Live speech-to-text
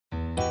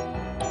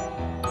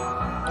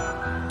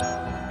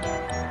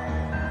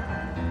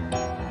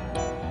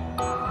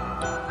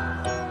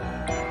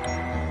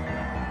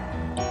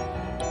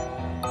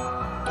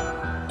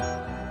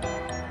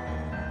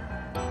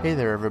Hey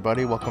there,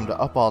 everybody. Welcome to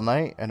Up All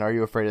Night and Are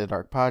You Afraid of the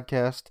Dark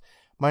podcast.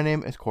 My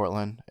name is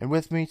Cortland, and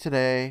with me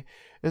today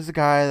is a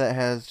guy that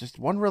has just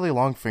one really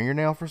long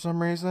fingernail for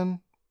some reason,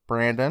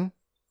 Brandon.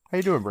 How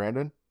you doing,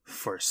 Brandon?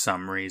 For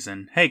some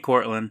reason. Hey,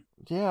 Cortland.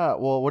 Yeah,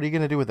 well, what are you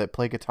going to do with it?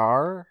 Play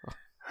guitar?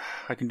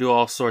 I can do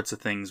all sorts of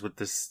things with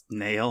this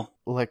nail.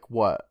 Like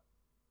what?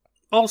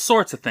 All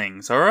sorts of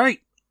things,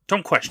 alright?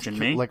 Don't question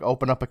me. Like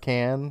open up a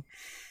can?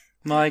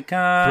 Like,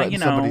 threaten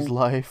somebody's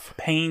life?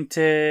 Paint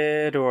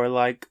it, or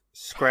like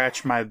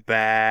scratch my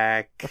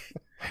back.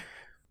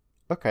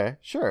 Okay,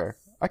 sure.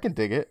 I can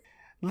dig it.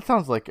 That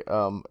sounds like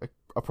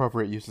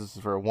appropriate uses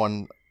for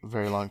one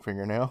very long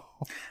fingernail.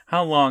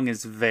 How long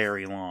is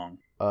very long?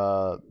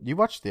 You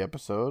watched the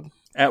episode.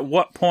 At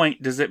what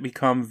point does it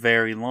become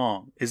very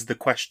long, is the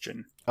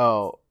question.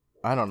 Oh,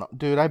 I don't know.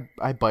 Dude,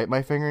 I bite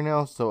my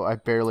fingernails, so I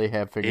barely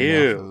have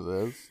fingernails as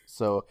it is.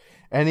 So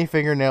any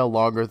fingernail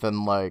longer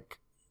than, like,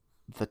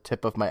 the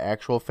tip of my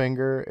actual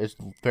finger is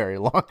very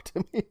long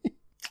to me.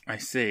 I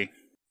see.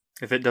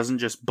 If it doesn't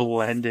just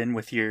blend in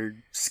with your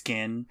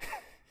skin.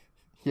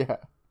 Yeah.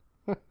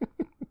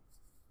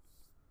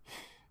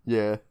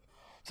 Yeah.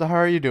 So how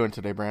are you doing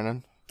today,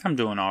 Brandon? I'm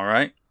doing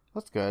alright.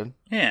 That's good.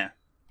 Yeah.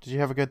 Did you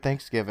have a good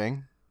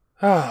Thanksgiving?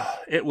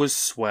 It was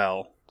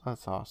swell.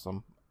 That's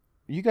awesome.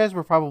 You guys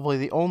were probably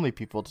the only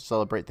people to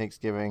celebrate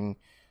Thanksgiving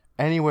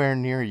anywhere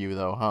near you,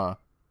 though, huh?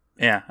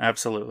 Yeah,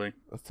 absolutely.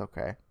 That's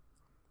okay.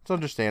 It's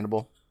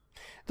understandable.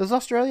 Does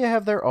Australia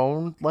have their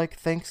own, like,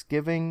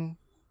 Thanksgiving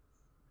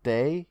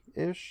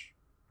day-ish?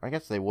 I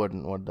guess they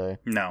wouldn't, would they?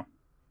 No.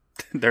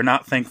 They're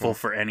not thankful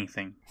for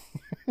anything.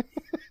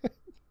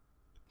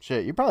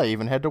 Shit, you probably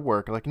even had to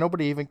work. Like,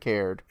 nobody even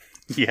cared.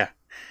 Yeah.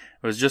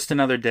 It was just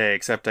another day,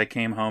 except I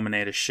came home and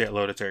ate a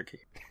shitload of turkey.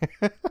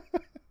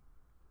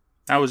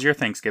 How was your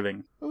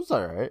Thanksgiving? It was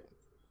alright.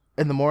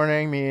 In the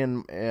morning, me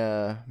and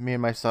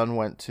my son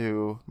went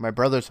to my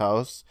brother's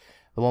house,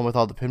 the one with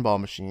all the pinball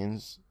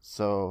machines.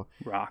 So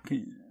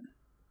Rockin'.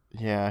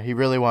 Yeah, he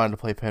really wanted to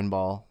play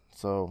pinball,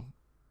 so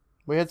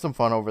we had some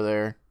fun over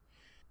there.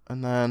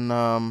 And then,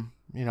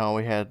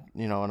 we had,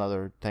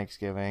 another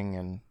Thanksgiving,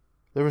 and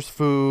there was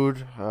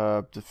food,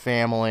 the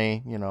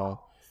family,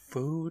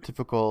 Food?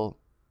 typical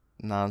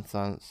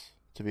nonsense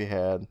to be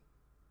had. It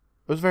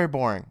was very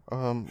boring.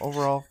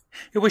 Overall,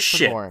 It was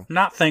shit. Boring.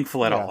 Not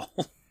thankful at all.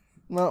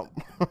 No.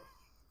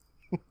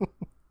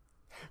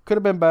 Could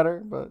have been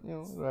better, but,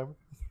 whatever.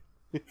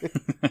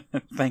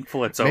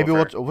 Thankful it's Maybe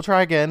over. we'll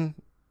try again.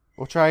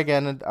 We'll try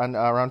again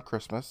around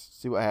Christmas.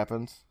 See what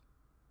happens.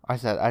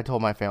 I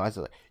told my family,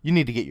 you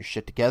need to get your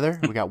shit together.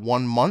 We got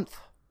 1 month.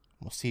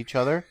 We'll see each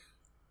other.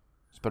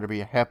 It's better be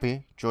a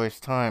happy,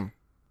 joyous time.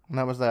 And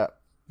that was that.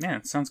 Yeah,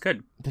 it sounds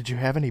good. Did you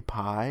have any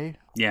pie?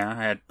 Yeah,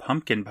 I had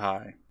pumpkin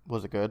pie.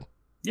 Was it good?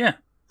 Yeah,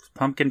 it was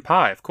pumpkin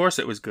pie. Of course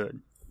it was good.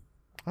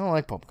 I don't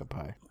like pumpkin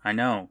pie. I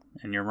know,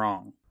 and you're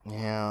wrong.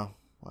 Yeah,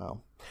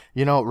 well.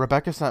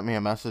 Rebecca sent me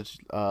a message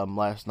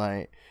last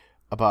night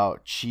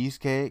about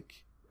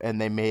cheesecake, and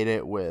they made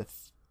it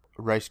with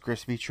Rice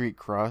Krispie treat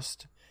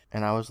crust.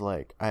 And I was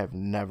like, I have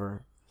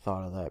never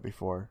thought of that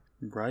before.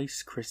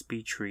 Rice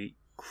Krispie treat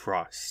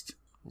crust.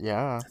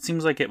 Yeah. It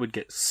seems like it would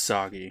get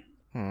soggy.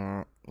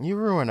 You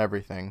ruin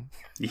everything.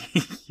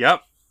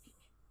 Yep.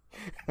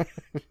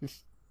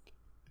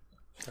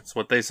 That's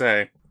what they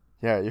say.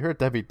 Yeah, you're a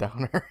Debbie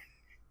Downer.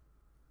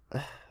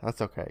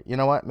 That's okay. You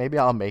know what? Maybe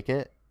I'll make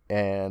it,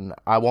 and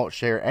I won't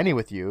share any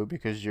with you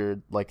because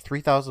you're like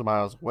 3,000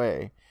 miles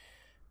away.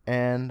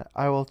 And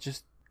I will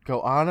just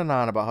go on and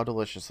on about how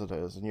delicious it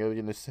is. And you're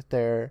going to sit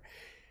there,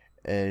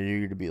 and you're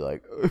going to be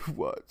like,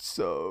 what's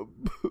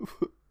some?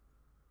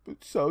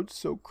 It sounds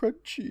so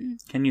crunchy.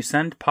 Can you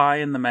send pie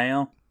in the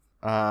mail?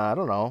 I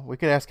don't know. We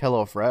could ask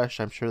HelloFresh.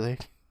 I'm sure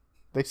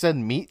they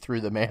send meat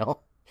through the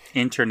mail.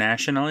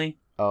 Internationally?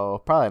 Oh,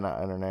 probably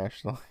not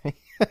internationally.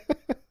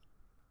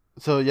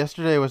 So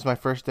yesterday was my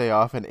first day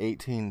off in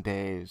 18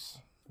 days.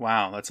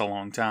 Wow, that's a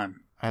long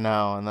time. I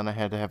know, and then I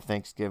had to have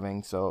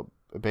Thanksgiving, so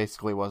it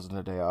basically wasn't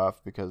a day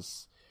off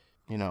because,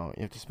 you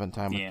have to spend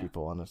time with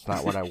people, and it's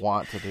not what I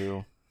want to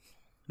do.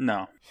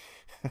 No.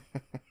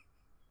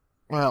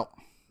 Well,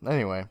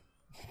 anyway.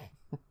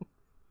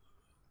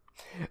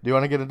 Do you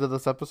want to get into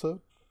this episode?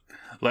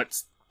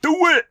 Let's do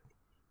it!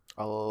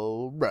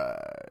 All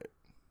right.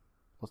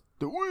 Let's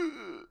do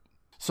it!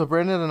 So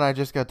Brandon and I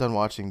just got done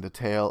watching The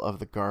Tale of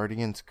the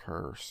Guardian's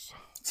Curse.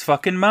 It's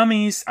fucking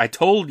mummies. I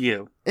told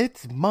you.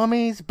 It's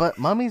mummies, but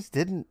mummies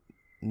didn't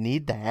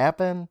need to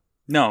happen.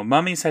 No,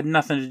 mummies had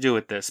nothing to do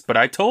with this, but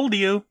I told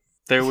you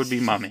there would be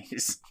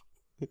mummies.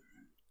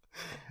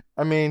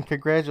 I mean,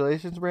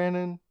 congratulations,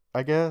 Brandon,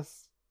 I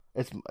guess.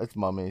 It's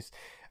mummies.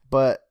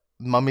 But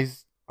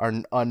mummies are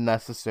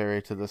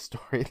unnecessary to the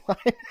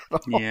storyline.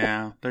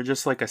 Yeah, they're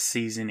just like a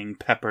seasoning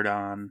peppered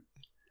on.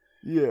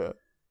 Yeah.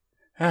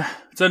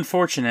 It's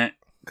unfortunate,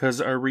 because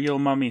a real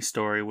mummy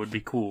story would be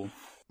cool.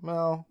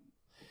 Well,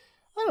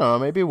 I don't know.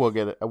 Maybe we'll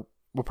get it.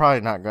 We're probably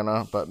not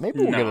gonna, but maybe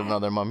we'll get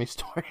another mummy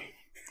story.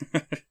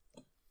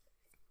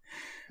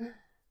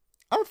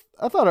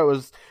 I thought it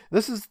was.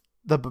 This is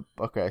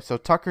Okay, so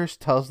Tucker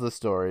tells the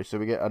story, so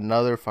we get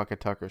another fucking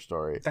Tucker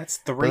story. That's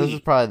But this is 3.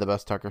 probably the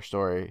best Tucker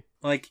story.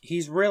 Like,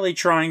 he's really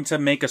trying to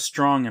make a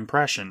strong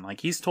impression.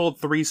 Like, he's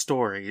told 3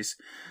 stories.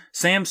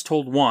 Sam's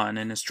told 1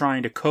 and is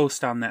trying to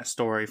coast on that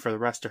story for the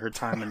rest of her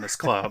time in this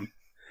club.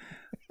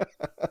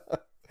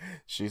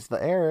 She's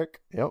the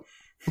Eric. Yep.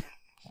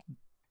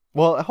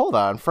 Well, hold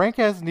on. Frank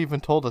hasn't even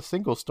told a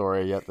single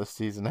story yet this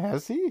season,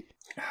 has he?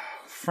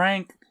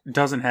 Frank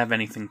doesn't have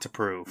anything to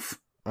prove.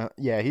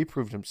 Yeah, he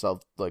proved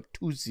himself like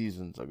 2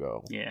 seasons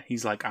ago. Yeah,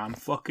 he's like, I'm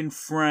fucking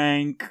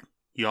Frank.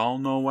 Y'all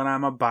know what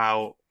I'm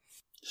about.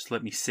 Just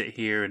let me sit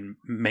here and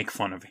make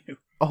fun of you.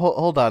 Oh,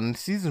 hold on. In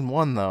season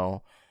 1,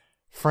 though,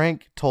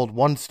 Frank told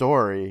one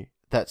story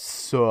that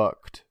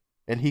sucked,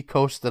 and he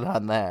coasted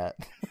on that.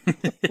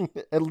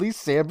 At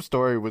least Sam's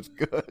story was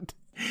good.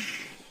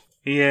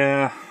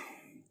 Yeah,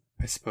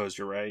 I suppose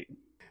you're right.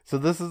 So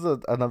this is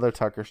another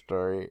Tucker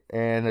story,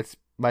 and it's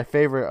my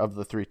favorite of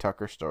the 3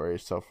 Tucker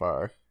stories so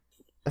far.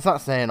 It's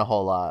not saying a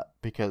whole lot,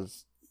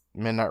 because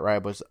Midnight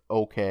Ride was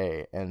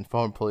okay, and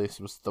Phone Police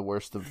was the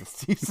worst of the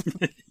season.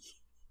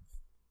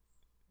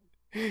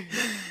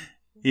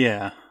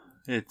 Yeah,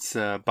 it's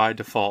by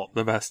default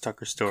the best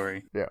Tucker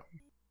story. Yeah.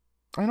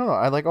 I don't know.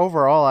 I like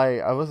overall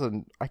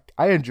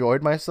I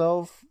enjoyed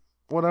myself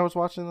when I was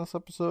watching this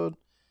episode.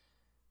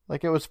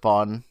 Like, it was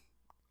fun.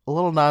 A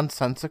little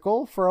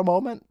nonsensical for a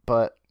moment,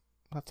 but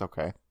that's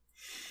okay.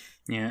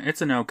 Yeah,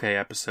 it's an okay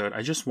episode.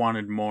 I just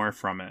wanted more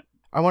from it.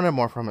 I wanted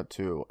more from it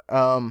too.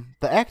 The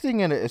acting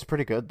in it is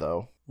pretty good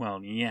though.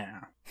 Well,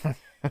 yeah.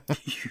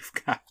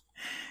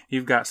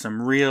 You've got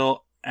some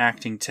real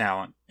acting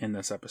talent in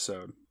this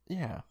episode.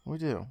 Yeah, we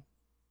do.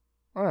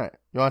 All right.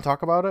 You want to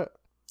talk about it?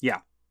 Yeah.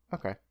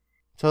 Okay.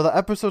 So the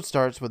episode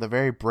starts with a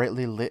very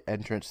brightly lit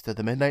entrance to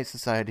the Midnight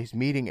Society's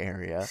meeting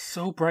area.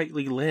 So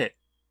brightly lit.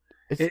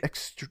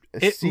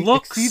 It's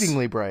looks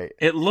exceedingly bright.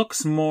 It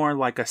looks more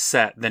like a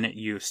set than it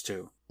used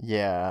to.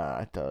 Yeah,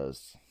 it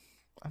does.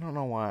 I don't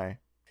know why.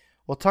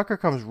 Well, Tucker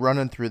comes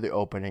running through the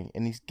opening,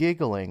 and he's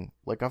giggling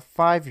like a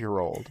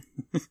 5-year-old.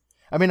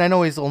 I mean, I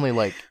know he's only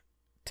like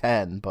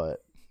 10,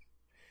 but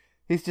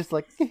he's just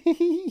like...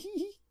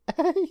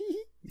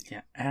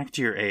 Yeah, act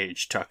your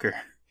age, Tucker.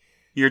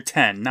 You're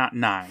 10, not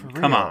 9.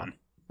 Come on.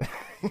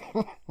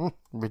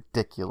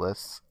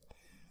 Ridiculous.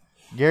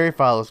 Gary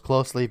follows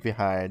closely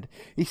behind.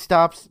 He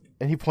stops,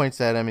 and he points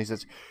at him. He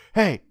says,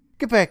 "Hey,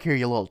 get back here,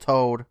 you little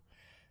toad."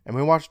 And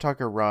we watch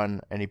Tucker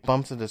run, and he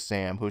bumps into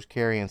Sam, who's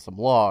carrying some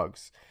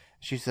logs.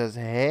 She says,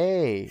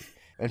 "Hey."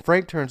 And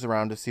Frank turns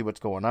around to see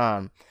what's going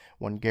on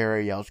when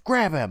Gary yells,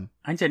 "Grab him!"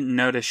 I didn't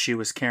notice she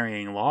was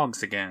carrying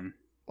logs again.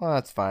 Well,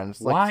 that's fine.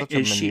 It's like Why such a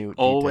is she minute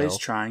always detail.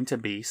 trying to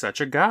be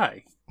such a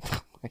guy?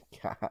 Oh my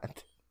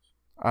God.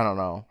 I don't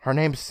know. Her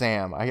name's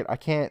Sam. I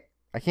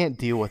can't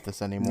deal with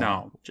this anymore.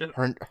 No.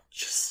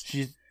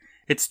 She's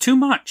it's too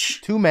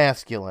much. too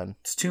masculine.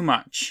 It's too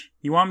much.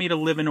 You want me to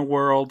live in a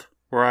world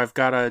where I've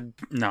got a...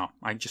 No,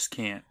 I just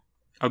can't.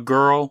 A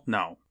girl?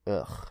 No.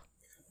 Ugh.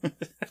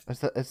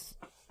 It's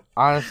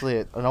honestly,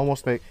 it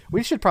almost makes...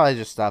 We should probably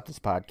just stop this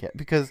podcast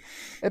because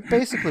it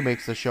basically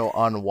makes the show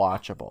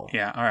unwatchable.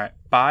 Yeah, all right.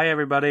 Bye,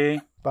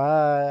 everybody.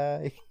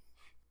 Bye.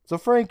 So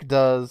Frank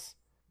does.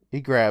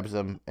 He grabs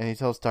him and he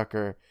tells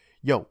Tucker,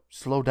 "Yo,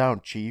 slow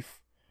down, Chief."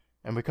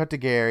 And we cut to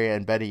Gary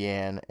and Betty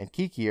Ann and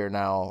Kiki are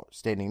now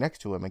standing next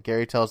to him. And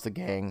Gary tells the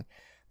gang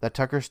that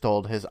Tucker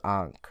stole his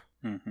ankh.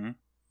 Mm-hmm.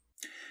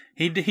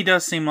 He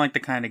does seem like the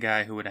kind of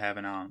guy who would have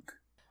an ankh.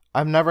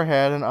 I've never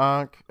had an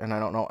ankh, and I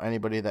don't know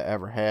anybody that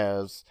ever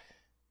has.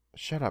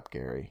 Shut up,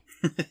 Gary.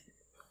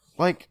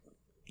 Like,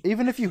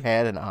 even if you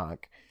had an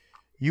ankh,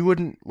 you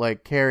wouldn't,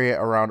 like, carry it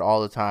around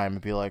all the time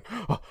and be like,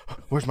 "Oh,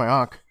 where's my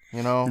ankh?"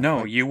 You know? No,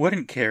 like, you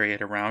wouldn't carry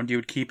it around. You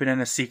would keep it in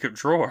a secret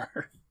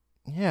drawer.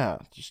 Yeah,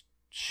 just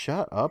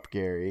shut up,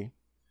 Gary.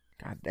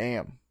 God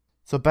damn.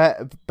 So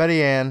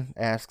Betty Ann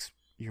asks,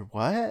 "You're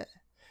what?"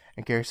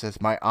 And Gary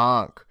says, "My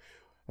ankh."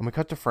 And we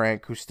cut to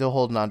Frank, who's still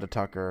holding on to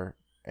Tucker,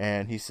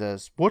 and he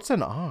says, "What's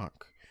an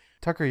ankh?"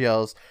 Tucker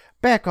yells,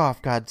 "Back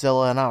off,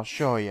 Godzilla, and I'll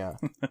show you."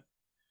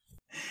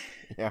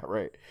 Yeah,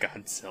 right.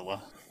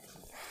 Godzilla.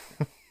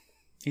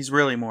 He's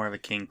really more of a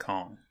King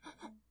Kong.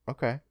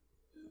 Okay.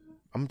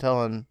 I'm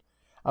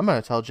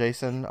gonna tell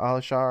Jason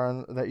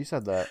Alishar that you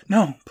said that.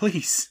 No,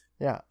 please.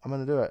 Yeah, I'm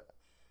gonna do it.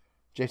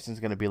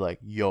 Jason's gonna be like,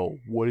 "Yo,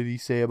 what did he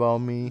say about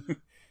me?"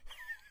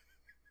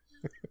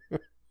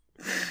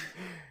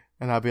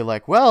 And I'll be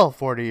like, "Well,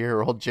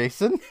 40-year-old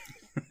Jason."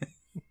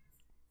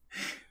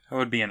 That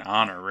would be an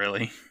honor,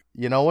 really.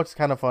 You know what's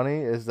kind of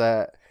funny is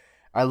that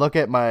I look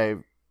at my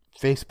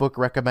Facebook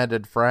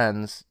recommended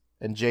friends,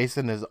 and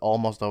Jason is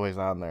almost always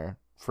on there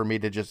for me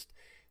to just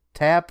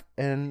tap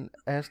and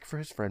ask for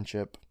his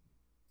friendship.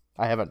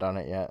 I haven't done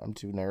it yet. I'm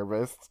too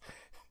nervous.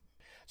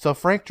 So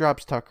Frank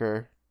drops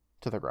Tucker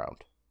to the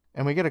ground.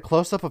 And we get a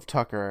close-up of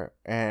Tucker,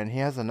 and he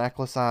has a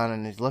necklace on,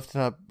 and he's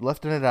lifting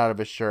it out of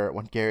his shirt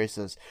when Gary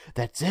says,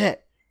 "That's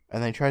it!"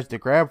 And then he tries to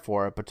grab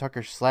for it, but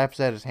Tucker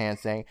slaps at his hand,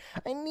 saying,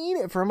 "I need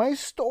it for my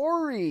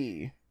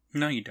story."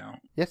 No, you don't.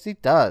 Yes, he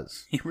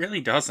does. He really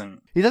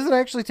doesn't. He doesn't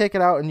actually take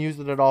it out and use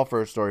it at all for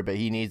a story, but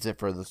he needs it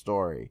for the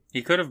story.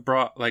 He could have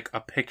brought, like, a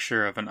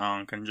picture of an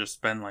Ankh and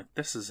just been like,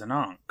 this is an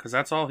Ankh, because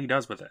that's all he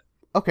does with it.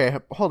 Okay,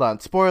 hold on.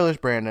 Spoilers,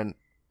 Brandon.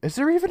 Is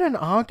there even an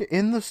Ankh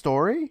in the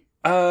story?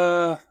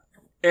 In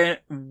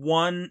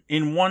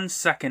 1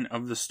 second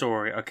of the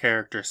story, a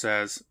character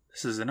says,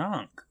 this is an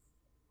Ankh.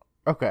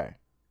 Okay.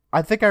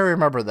 I think I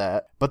remember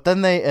that. But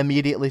then they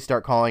immediately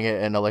start calling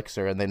it an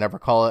elixir, and they never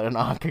call it an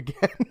Ankh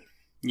again.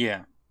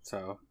 Yeah,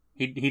 so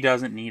he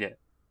doesn't need it.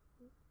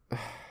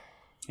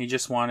 He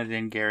just wanted it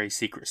in Gary's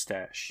secret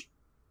stash.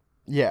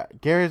 Yeah,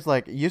 Gary's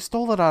like, you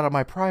stole it out of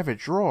my private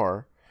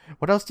drawer.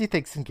 What else do you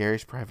think's in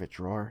Gary's private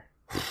drawer?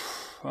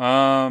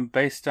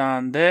 Based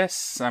on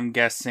this, I'm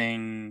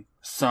guessing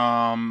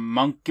some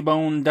monkey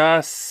bone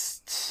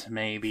dust,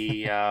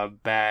 maybe a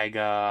bag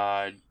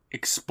of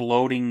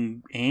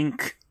exploding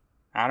ink.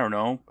 I don't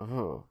know.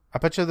 Ooh. I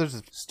bet you there's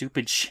a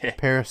stupid shit.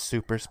 Pair of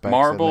super specs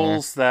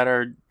marbles that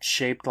are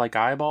shaped like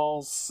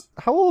eyeballs.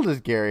 How old is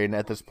Gary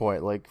at this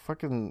point? Like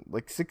fucking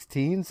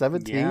 16,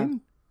 17? Yeah.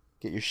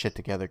 Get your shit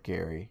together,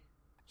 Gary.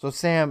 So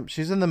Sam,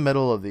 she's in the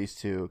middle of these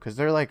two because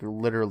they're like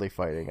literally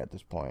fighting at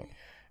this point.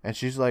 And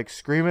she's like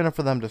screaming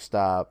for them to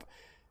stop.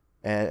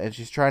 And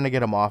she's trying to get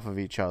them off of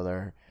each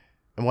other.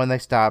 And when they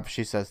stop,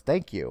 she says,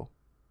 thank you.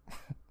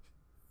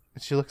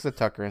 And she looks at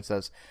Tucker and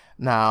says,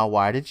 now,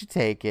 why did you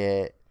take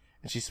it?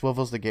 And she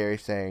swivels to Gary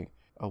saying,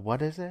 oh,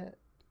 what is it?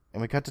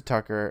 And we cut to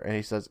Tucker and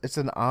he says, it's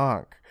an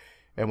Ankh.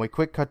 And we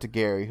quick cut to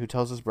Gary, who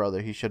tells his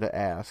brother he should have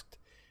asked.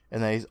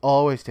 And that he's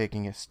always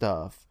taking his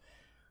stuff.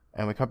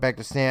 And we cut back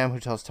to Sam, who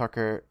tells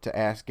Tucker to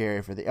ask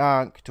Gary for the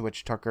Ankh, to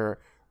which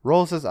Tucker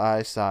rolls his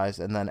eyes, sighs,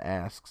 and then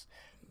asks.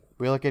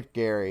 We look at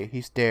Gary.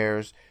 He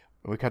stares.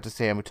 And we cut to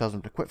Sam, who tells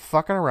him to quit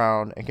fucking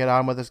around and get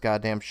on with his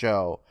goddamn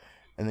show.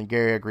 And then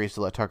Gary agrees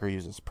to let Tucker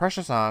use his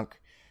precious Ankh.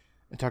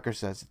 And Tucker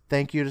says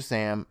thank you to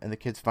Sam, and the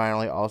kids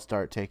finally all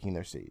start taking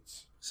their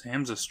seats.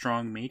 Sam's a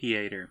strong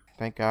mediator.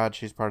 Thank God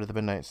she's part of the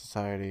Midnight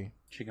Society.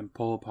 She can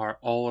pull apart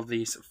all of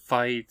these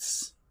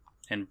fights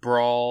and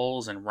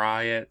brawls and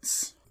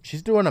riots.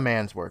 She's doing a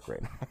man's work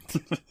right now.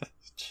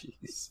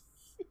 Jeez.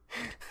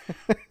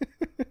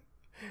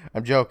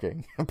 I'm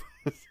joking.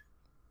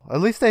 At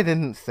least they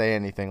didn't say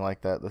anything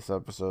like that this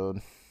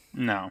episode.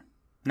 No.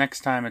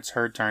 Next time it's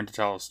her turn to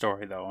tell a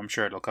story, though. I'm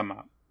sure it'll come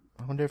up.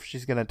 I wonder if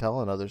she's going to tell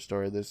another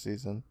story this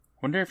season.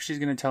 Wonder if she's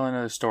going to tell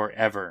another story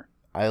ever.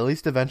 At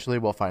least eventually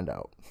we'll find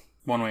out.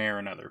 One way or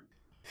another.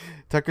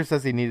 Tucker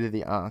says he needed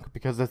the Ankh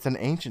because it's an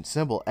ancient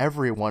symbol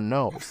everyone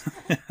knows.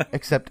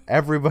 Except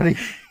everybody.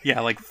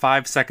 Yeah, like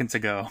 5 seconds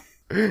ago.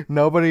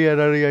 Nobody had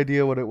any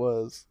idea what it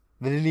was.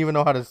 They didn't even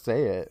know how to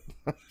say it.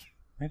 I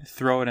had to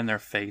throw it in their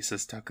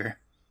faces, Tucker.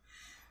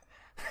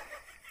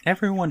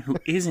 Everyone who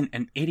isn't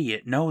an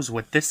idiot knows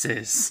what this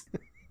is.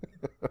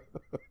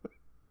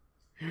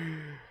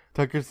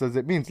 Tucker says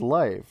it means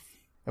life.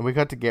 And we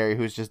cut to Gary,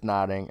 who's just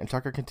nodding, and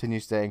Tucker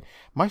continues saying,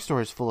 my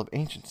story is full of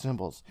ancient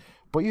symbols,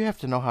 but you have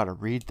to know how to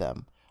read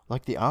them.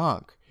 Like the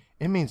Ankh.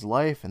 It means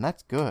life, and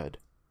that's good.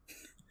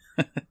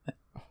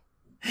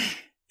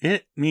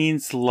 It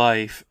means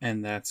life,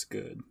 and that's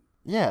good.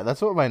 Yeah,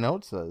 that's what my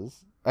note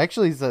says.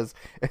 Actually,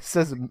 it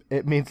says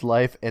it means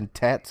life, and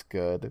that's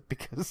good,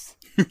 because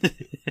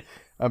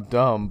I'm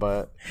dumb,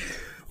 but...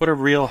 What a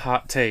real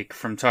hot take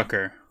from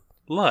Tucker.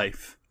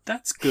 Life,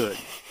 that's good.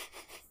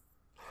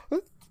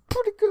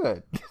 Pretty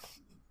good.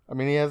 I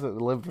mean, he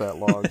hasn't lived that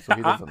long, so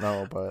he doesn't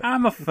know, but...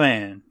 I'm a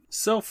fan.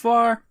 So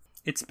far,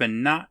 it's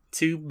been not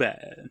too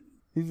bad.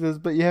 He says,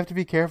 but you have to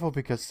be careful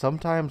because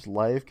sometimes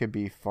life can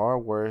be far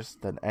worse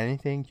than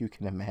anything you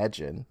can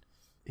imagine.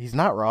 He's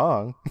not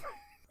wrong.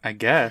 I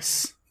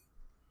guess.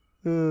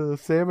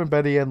 Sam and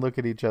Betty Ann look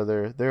at each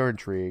other. They're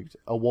intrigued.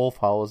 A wolf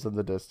howls in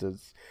the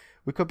distance.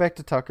 We go back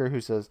to Tucker,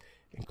 who says,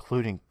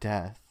 including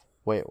death.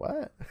 Wait,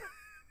 what?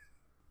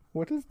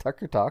 What is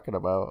Tucker talking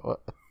about?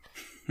 What?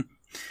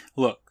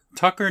 Look,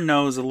 Tucker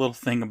knows a little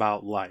thing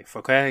about life,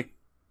 okay?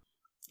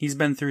 He's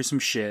been through some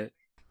shit.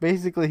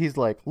 Basically, he's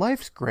like,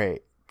 life's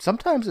great.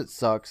 Sometimes it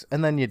sucks,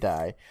 and then you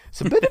die.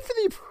 Submit it for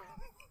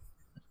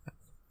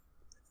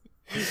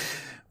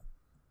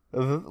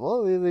the...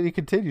 Well, then he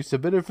continues.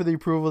 Submitted for the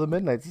approval of the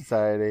Midnight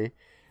Society.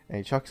 And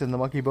he chucks in the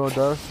monkey bone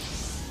dust.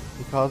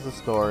 He calls the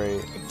story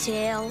The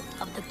Tale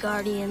of the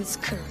Guardian's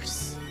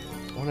Curse.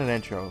 What an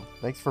intro.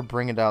 Thanks for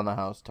bringing down the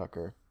house,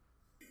 Tucker.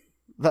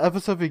 The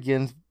episode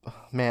begins...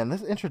 Man,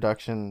 this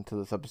introduction to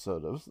this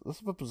episode...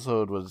 This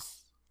episode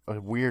was a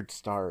weird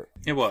start.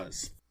 It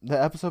was.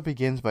 The episode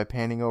begins by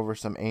panning over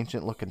some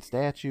ancient-looking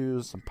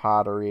statues, some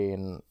pottery,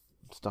 and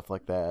stuff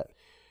like that.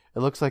 It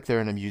looks like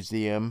they're in a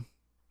museum,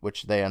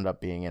 which they end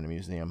up being in a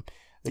museum.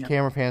 The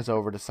camera pans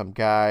over to some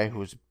guy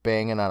who's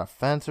banging on a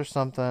fence or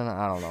something.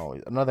 I don't know.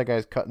 Another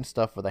guy's cutting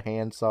stuff with a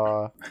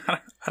handsaw. I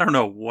don't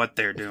know what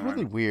they're doing. It's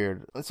really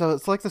weird. So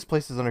it's like this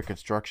place is under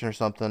construction or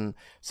something.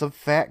 Some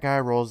fat guy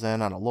rolls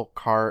in on a little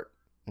cart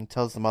and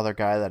tells some other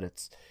guy that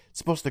it's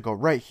supposed to go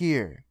right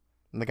here.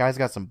 And the guy's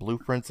got some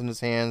blueprints in his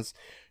hands.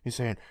 He's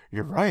saying,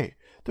 you're right.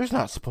 There's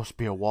not supposed to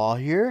be a wall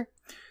here.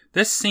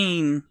 This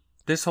scene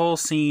This whole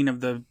scene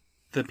of the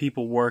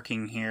people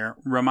working here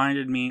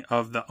reminded me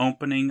of the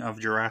opening of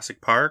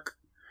Jurassic Park,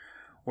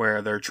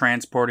 where they're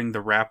transporting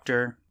the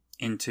raptor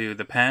into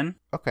the pen.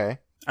 Okay.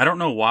 I don't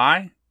know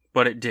why,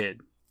 but it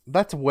did.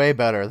 That's way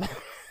better than...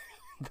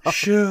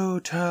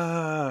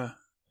 Shooter!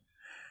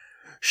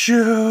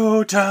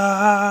 Shooter!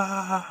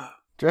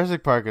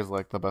 Jurassic Park is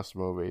like the best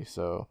movie,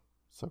 so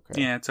it's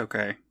okay. Yeah, it's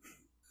okay.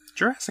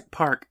 Jurassic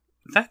Park,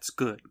 that's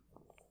good.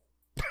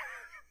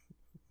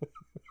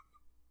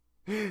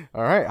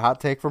 All right, hot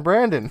take from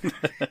Brandon.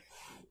 I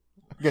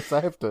guess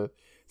I have to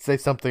say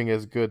something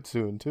as good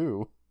soon,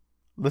 too.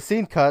 The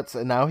scene cuts,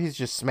 and now he's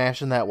just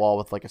smashing that wall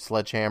with like a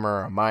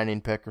sledgehammer or a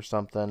mining pick or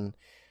something.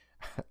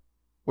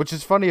 Which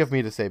is funny of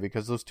me to say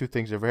because those two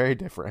things are very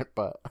different,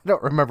 but I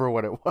don't remember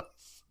what it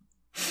was.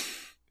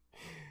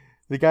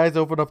 The guys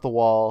open up the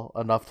wall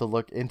enough to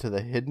look into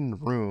the hidden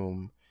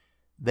room.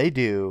 They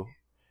do.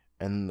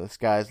 And this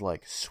guy's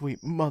like,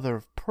 sweet mother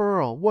of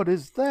pearl, what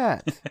is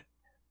that?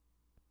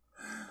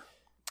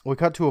 We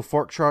cut to a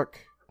fork truck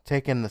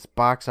taking this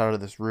box out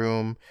of this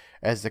room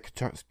as the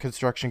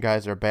construction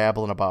guys are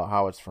babbling about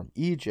how it's from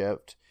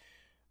Egypt.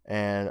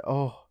 And,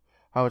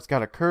 how it's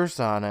got a curse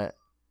on it.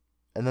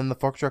 And then the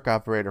fork truck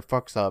operator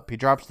fucks up. He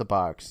drops the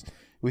box.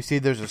 We see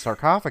there's a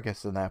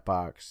sarcophagus in that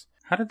box.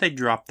 How did they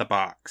drop the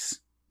box?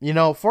 You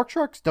know, fork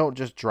trucks don't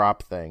just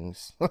drop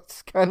things.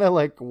 That's kind of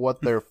like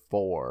what they're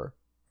for.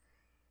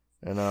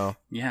 You know?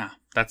 Yeah,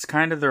 that's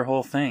kind of their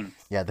whole thing.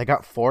 Yeah, they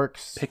got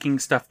forks. Picking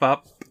stuff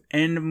up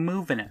and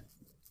moving it.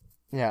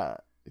 Yeah,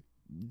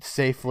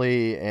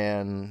 safely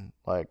and,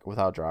 like,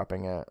 without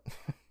dropping it.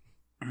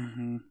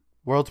 Mm-hmm.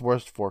 World's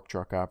worst fork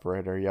truck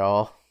operator,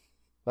 y'all.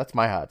 That's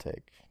my hot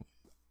take.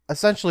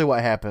 Essentially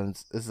what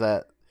happens is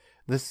that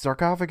this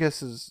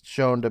sarcophagus is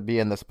shown to be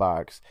in this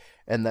box,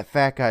 and that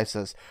fat guy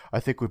says, I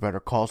think we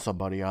better call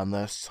somebody on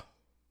this.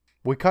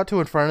 We cut to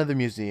in front of the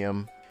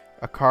museum.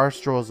 A car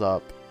strolls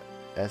up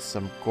as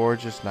some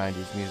gorgeous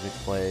 90s music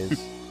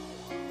plays.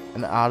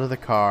 And out of the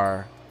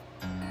car,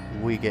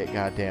 we get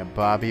goddamn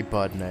Bobby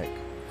Budnick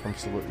from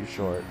Salute Your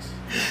Shorts.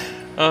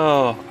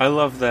 Oh, I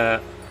love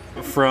that.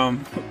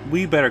 From,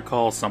 we better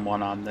call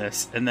someone on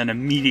this, and then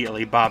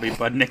immediately Bobby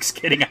Budnick's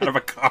getting out of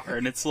a car,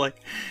 and it's like,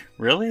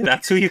 really?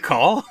 That's who you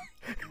call?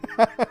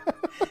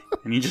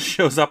 And he just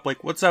shows up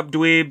like, what's up,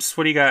 dweebs?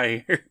 What do you got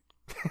here?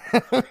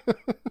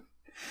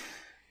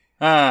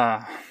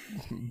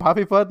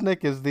 Bobby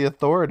Budnick is the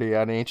authority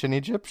on ancient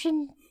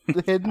Egyptian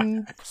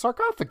hidden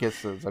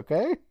sarcophaguses,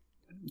 okay?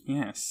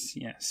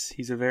 Yes.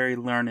 He's a very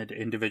learned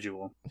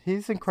individual.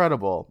 He's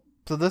incredible.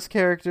 So this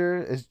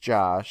character is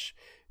Josh,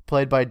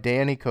 played by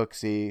Danny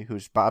Cooksey,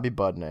 who's Bobby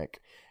Budnick.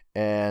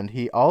 And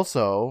he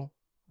also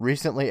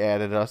recently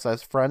added us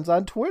as friends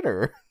on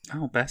Twitter.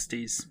 Oh,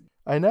 besties.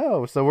 I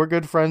know. So we're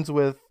good friends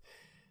with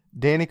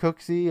Danny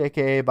Cooksey,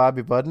 a.k.a.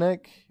 Bobby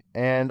Budnick,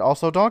 and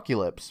also Donkey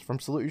Lips from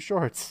Salute Your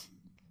Shorts.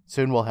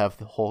 Soon we'll have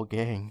the whole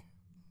gang.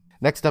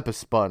 Next up is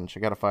Sponge. I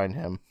gotta find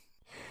him.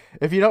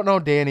 If you don't know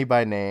Danny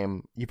by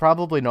name, you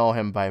probably know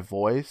him by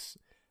voice,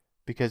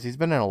 because he's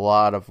been in a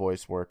lot of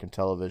voice work in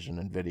television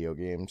and video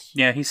games.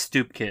 Yeah, he's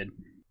Stoop Kid.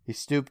 He's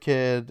Stoop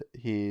Kid.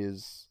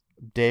 He's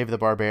Dave the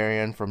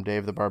Barbarian from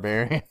Dave the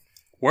Barbarian.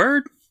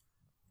 Word?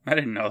 I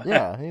didn't know that.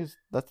 Yeah,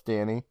 that's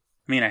Danny.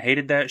 I mean, I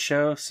hated that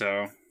show,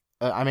 so...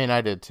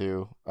 I did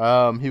too.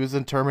 He was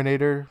in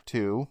Terminator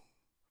 2,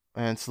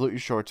 and Salute Your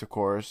Shorts, of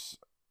course,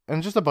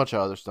 and just a bunch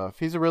of other stuff.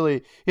 He has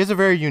a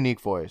very unique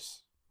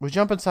voice. We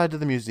jump inside to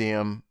the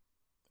museum,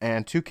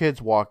 and two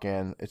kids walk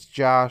in. It's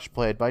Josh,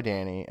 played by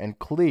Danny, and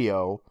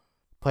Cleo,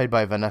 played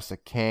by Vanessa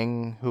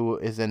King, who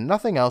is in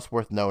nothing else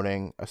worth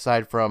noting,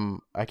 aside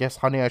from, I guess,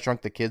 Honey, I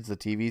Shrunk the Kids, the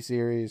TV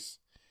series.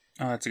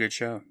 Oh, that's a good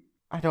show.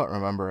 I don't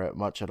remember it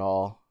much at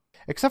all.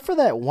 Except for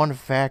that one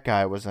fat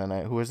guy was in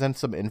it, who was in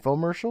some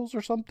infomercials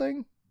or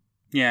something.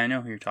 Yeah, I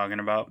know who you're talking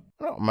about.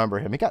 I don't remember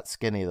him. He got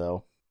skinny,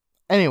 though.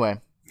 Anyway,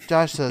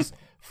 Josh says,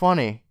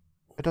 funny,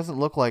 it doesn't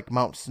look like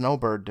Mount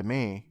Snowbird to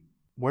me.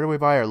 Where do we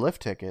buy our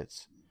lift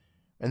tickets?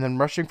 And then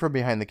rushing from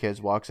behind the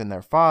kids walks in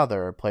their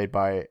father, played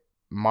by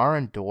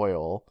Marin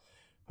Doyle,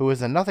 who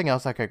is in nothing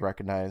else I could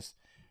recognize.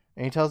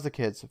 And he tells the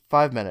kids,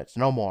 5 minutes,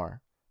 no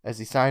more, as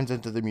he signs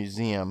into the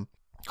museum.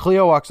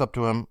 Cleo walks up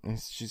to him, and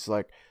she's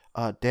like,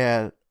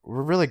 Dad,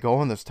 we're really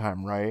going this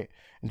time, right?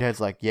 And Dad's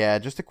like, yeah,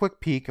 just a quick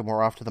peek, and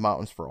we're off to the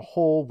mountains for a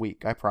whole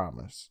week, I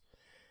promise.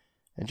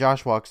 And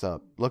Josh walks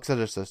up, looks at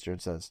his sister,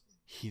 and says,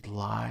 he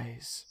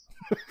lies.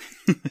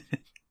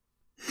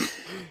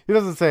 He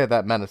doesn't say it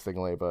that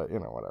menacingly, but, you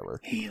know, whatever.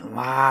 He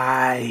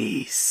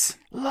lies.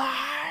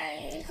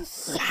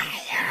 Lies.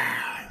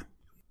 Liar.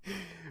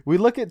 We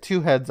look at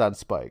two heads on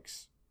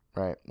spikes,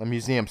 right? A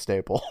museum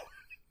staple.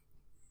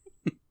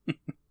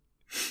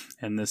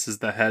 And this is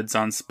the Heads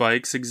on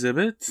Spikes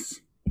exhibit.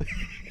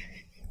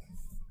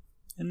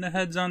 And the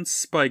Heads on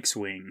Spikes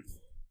wing.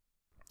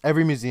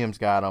 Every museum's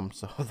got them,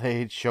 so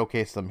they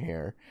showcase them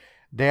here.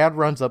 Dad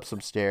runs up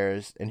some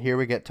stairs, and here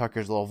we get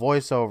Tucker's little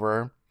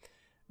voiceover,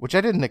 which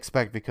I didn't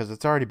expect because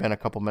it's already been a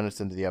couple minutes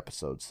into the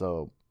episode,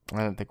 so I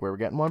didn't think we were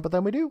getting one, but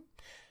then we do.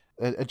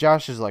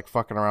 Josh is like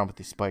fucking around with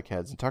these spike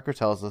heads, and Tucker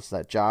tells us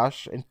that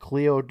Josh and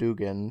Cleo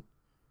Dugan,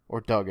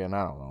 or Duggan,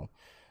 I don't know,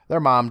 their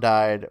mom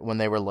died when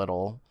they were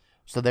little,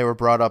 so they were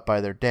brought up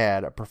by their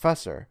dad, a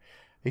professor.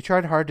 He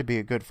tried hard to be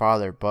a good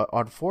father, but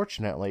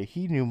unfortunately,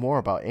 he knew more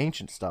about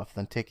ancient stuff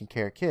than taking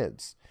care of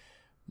kids.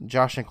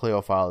 Josh and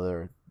Cleo follow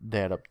their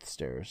dad up the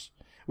stairs.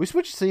 We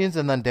switch scenes,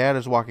 and then Dad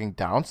is walking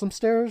down some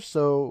stairs,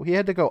 so he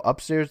had to go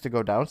upstairs to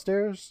go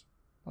downstairs?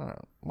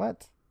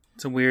 What?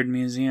 It's a weird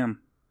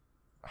museum.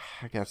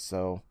 I guess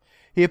so.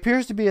 He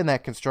appears to be in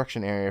that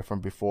construction area from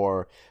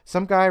before.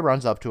 Some guy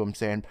runs up to him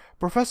saying,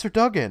 "Professor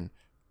Duggan,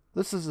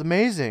 this is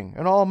amazing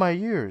in all my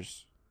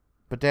years."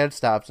 But Dad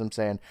stops him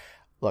saying,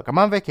 "Look, I'm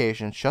on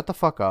vacation. Shut the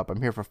fuck up.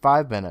 I'm here for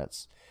 5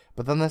 minutes."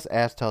 But then this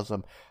ass tells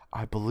him,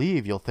 "I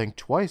believe you'll think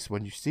twice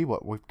when you see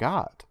what we've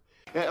got."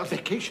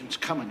 Vacations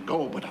come and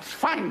go, but a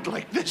find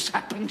like this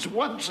happens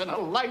once in a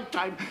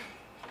lifetime.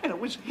 And it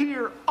was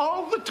here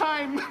all the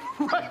time,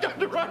 right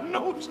under our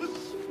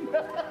noses.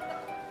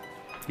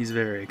 He's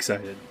very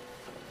excited.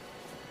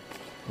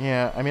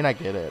 Yeah, I mean, I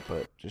get it,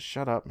 but just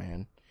shut up,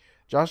 man.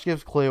 Josh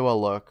gives Cleo a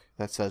look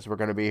that says we're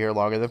going to be here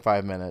longer than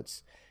 5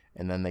 minutes,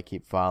 and then they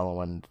keep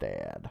following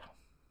Dad.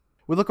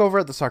 We look over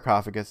at the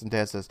sarcophagus, and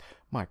Dad says,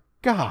 "My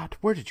God,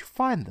 where did you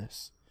find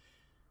this?"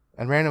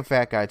 And random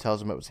fat guy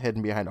tells him it was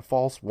hidden behind a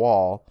false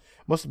wall.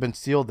 Must have been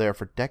sealed there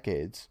for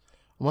decades.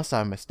 Unless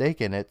I'm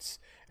mistaken,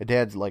 and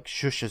Dad like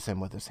shushes him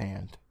with his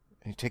hand.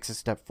 And he takes a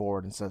step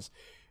forward and says,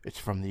 "It's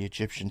from the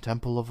Egyptian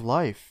Temple of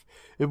Life.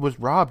 It was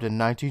robbed in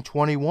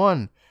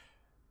 1921.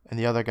 And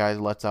the other guy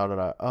lets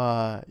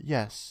out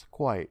yes,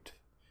 quite.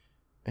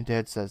 And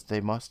Dad says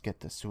they must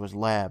get this to his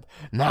lab.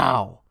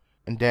 Now!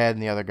 And Dad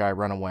and the other guy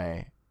run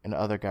away. And the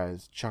other guy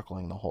is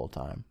chuckling the whole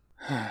time.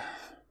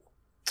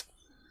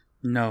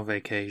 No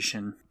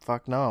vacation.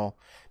 Fuck no.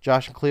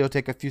 Josh and Cleo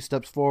take a few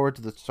steps forward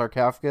to the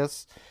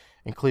sarcophagus.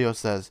 And Cleo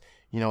says,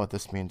 "You know what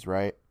this means,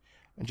 right?"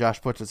 And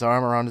Josh puts his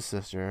arm around his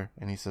sister.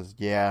 And he says,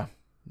 "Yeah,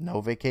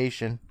 no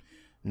vacation.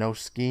 No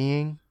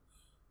skiing.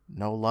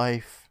 No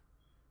life."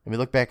 And we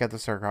look back at the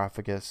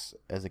sarcophagus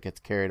as it gets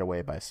carried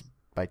away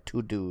by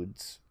two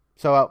dudes.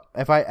 So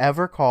if I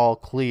ever call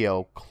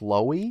Cleo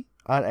Chloe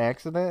on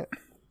accident,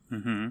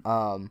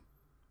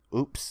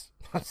 oops,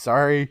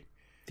 sorry.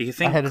 Do you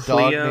think I had a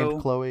Cleo dog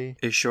named Chloe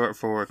is short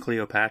for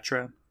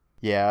Cleopatra?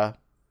 Yeah,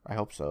 I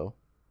hope so.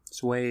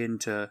 It's way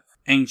into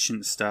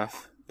ancient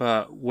stuff,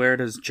 but where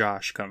does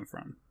Josh come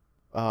from?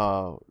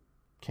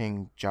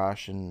 King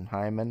Josh and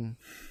Hyman.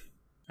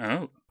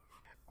 Oh.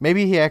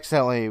 Maybe he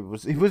accidentally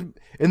was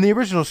in the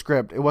original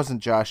script. It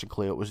wasn't Josh and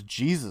Cleo. It was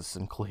Jesus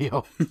and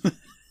Cleo.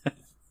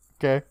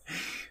 Okay.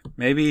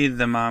 Maybe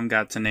the mom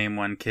got to name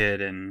one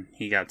kid and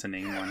he got to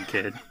name one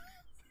kid.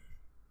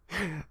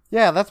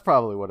 Yeah, that's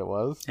probably what it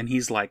was. And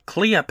he's like,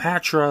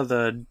 Cleopatra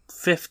the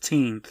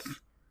 15th.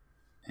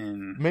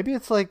 And maybe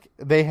it's like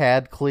they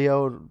had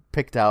Cleo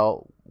picked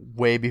out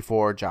way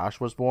before Josh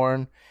was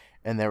born.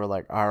 And they were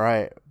like, all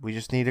right, we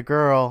just need a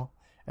girl.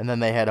 And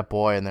then they had a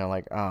boy, and they're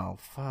like, oh,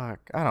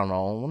 fuck, I don't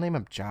know, we'll name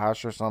him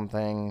Josh or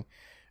something.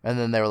 And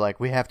then they were like,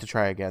 we have to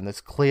try again.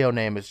 This Cleo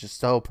name is just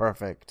so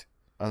perfect.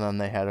 And then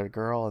they had a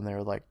girl, and they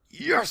were like,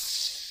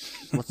 yes!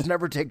 Let's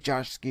never take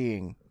Josh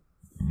skiing.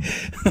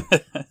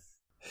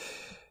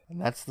 And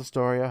that's the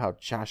story of how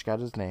Josh got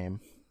his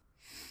name.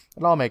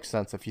 It all makes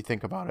sense if you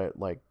think about it,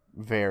 like,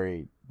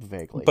 very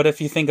vaguely. But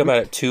if you think about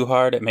it too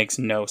hard, it makes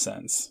no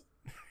sense.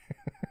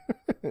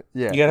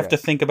 Yeah, you gotta have to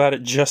think about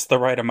it just the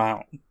right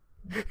amount.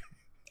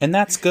 And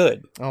that's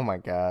good. Oh my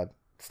God.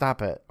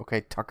 Stop it.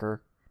 Okay,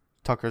 Tucker.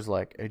 Tucker's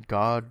like, and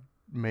God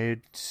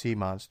made sea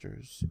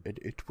monsters.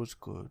 It was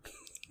good.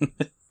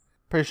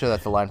 Pretty sure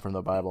that's a line from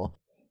the Bible.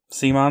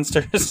 Sea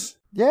monsters?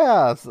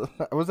 Yeah.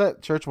 I was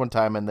at church one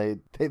time and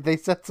they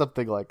said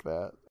something like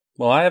that.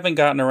 Well, I haven't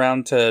gotten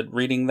around to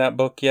reading that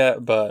book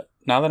yet, but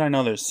now that I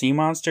know there's sea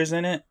monsters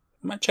in it,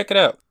 I might check it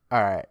out.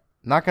 Alright.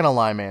 Not gonna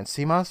lie, man.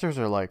 Sea monsters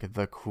are like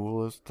the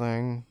coolest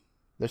thing.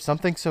 There's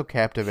something so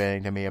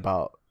captivating to me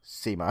about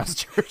sea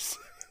monsters.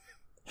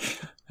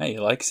 Hey,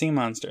 you like sea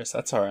monsters.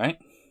 That's all right.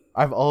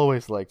 I've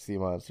always liked sea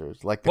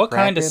monsters. Like the what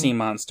Kraken. Kind of sea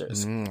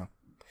monsters?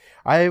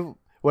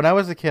 When I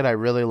was a kid, I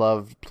really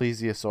loved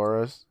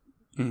Plesiosaurus.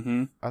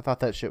 Mm-hmm. I thought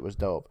that shit was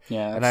dope.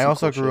 Yeah, and I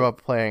also grew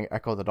up playing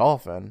Echo the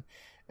Dolphin.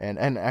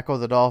 And Echo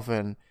the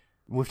Dolphin,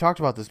 we've talked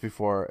about this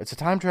before. It's a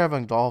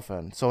time-traveling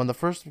dolphin. So in the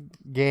first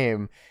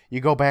game, you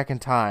go back in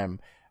time,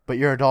 but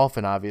you're a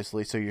dolphin,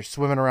 obviously, so you're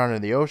swimming around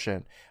in the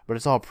ocean. But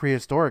it's all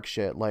prehistoric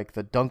shit, like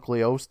the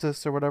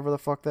Dunkleosteus or whatever the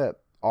fuck that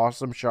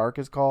awesome shark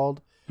is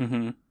called.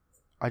 Mm-hmm.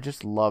 I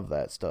just love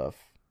that stuff.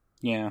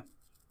 Yeah.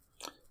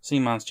 Sea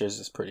monsters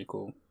is pretty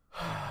cool.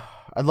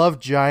 I love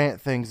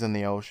giant things in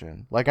the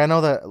ocean. Like, I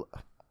know that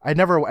I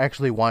never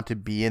actually want to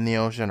be in the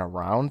ocean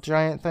around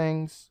giant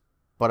things,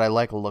 but I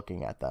like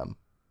looking at them.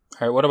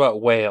 All right, what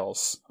about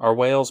whales? Are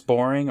whales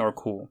boring or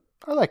cool?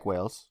 I like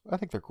whales. I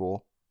think they're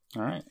cool.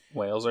 All right,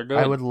 whales are good.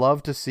 I would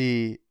love to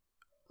see,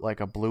 like,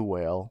 a blue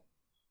whale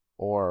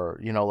or,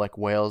 like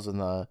whales in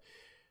the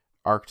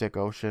Arctic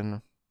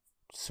Ocean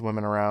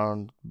swimming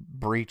around,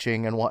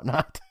 breaching and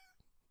whatnot.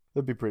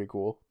 That'd be pretty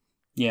cool.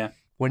 Yeah.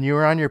 When you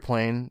were on your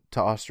plane to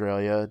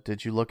Australia,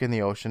 did you look in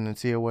the ocean and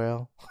see a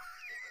whale?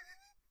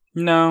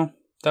 No,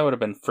 that would have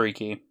been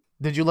freaky.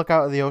 Did you look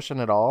out of the ocean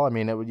at all? I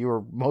mean, you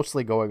were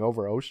mostly going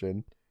over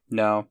ocean.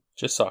 No,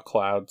 just saw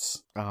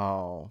clouds.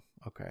 Oh,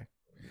 okay.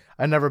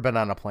 I've never been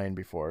on a plane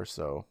before,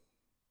 so...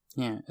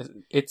 Yeah,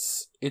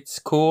 it's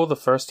cool the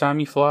first time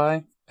you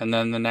fly, and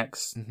then the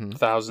next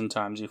 1,000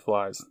 times you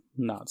fly is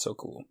not so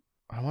cool.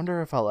 I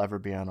wonder if I'll ever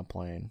be on a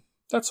plane.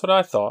 That's what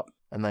I thought.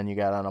 And then you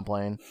got on a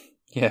plane?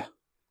 Yeah.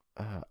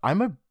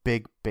 I'm a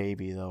big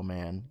baby, though,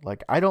 man.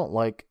 Like, I don't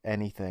like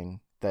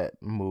anything that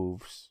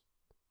moves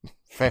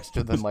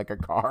faster than, like, a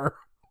car.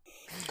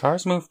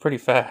 Cars move pretty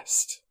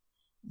fast.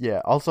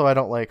 Yeah, also, I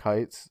don't like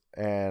heights,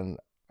 and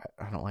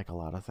I don't like a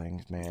lot of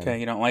things, man. Okay,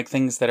 you don't like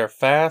things that are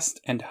fast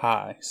and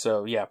high.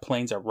 So, yeah,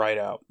 planes are right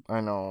out. I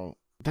know.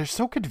 They're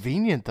so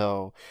convenient,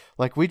 though.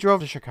 Like, we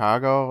drove to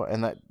Chicago,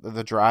 and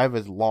the drive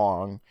is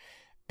long,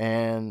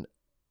 and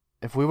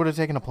if we would have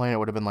taken a plane, it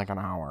would have been like an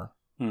hour.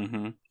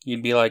 Mm-hmm.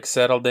 You'd be, like,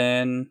 settled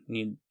in,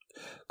 you'd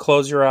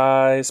close your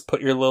eyes,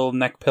 put your little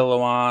neck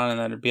pillow on, and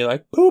then it'd be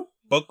like, poop,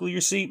 buckle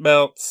your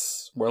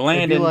seatbelts, we're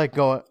landing. It'd be like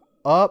going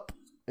up.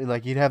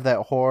 Like, you'd have that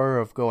horror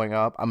of going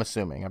up. I'm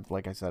assuming.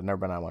 Like I said, I've never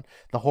been on one.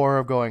 The horror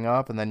of going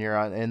up, and then you're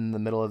in the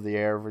middle of the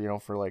air,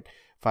 for like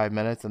 5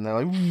 minutes, and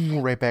they're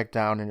like, right back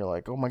down, and you're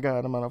like, oh my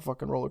God, I'm on a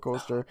fucking roller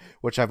coaster,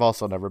 which I've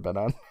also never been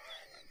on.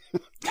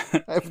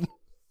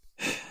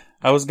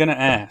 I was going to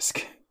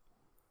ask.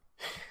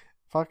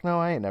 Fuck no,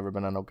 I ain't never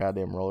been on no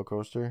goddamn roller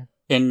coaster.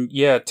 And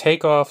yeah,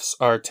 takeoffs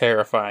are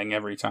terrifying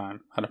every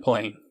time on a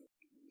plane.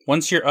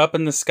 Once you're up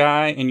in the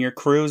sky and you're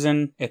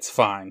cruising, it's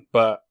fine,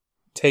 but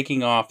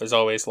taking off is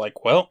always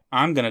like, well,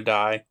 I'm gonna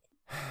die.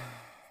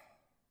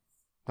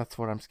 That's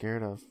what I'm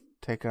scared of.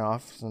 Taking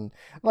off. And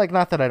like,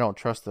 not that I don't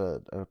trust a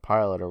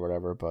pilot or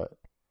whatever, but...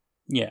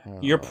 Yeah,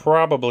 you're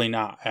probably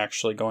not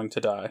actually going to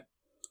die.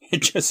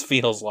 It just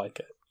feels like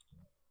it.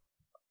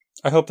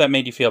 I hope that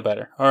made you feel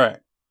better. Alright.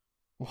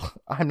 Well,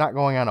 I'm not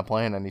going on a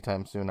plane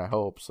anytime soon, I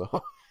hope,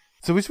 so...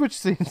 So we switch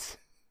scenes.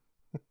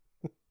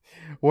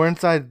 We're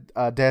inside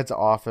Dad's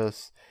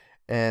office,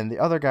 and the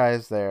other guy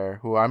is there,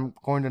 who I'm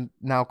going to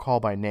now call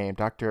by name,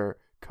 Dr.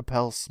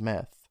 Capel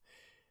Smith.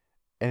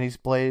 And he's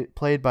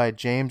played by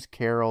James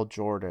Carroll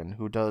Jordan,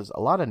 who does a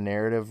lot of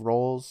narrative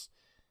roles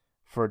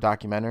for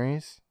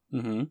documentaries.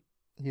 Mm-hmm.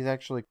 He's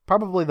actually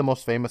probably the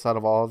most famous out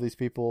of all of these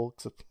people.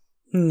 Except...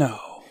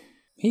 No,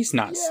 he's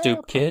not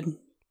Stoop Kid.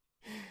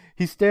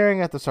 He's staring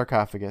at the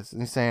sarcophagus,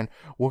 and he's saying,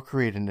 we'll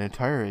create an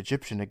entire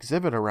Egyptian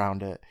exhibit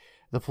around it.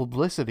 The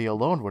publicity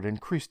alone would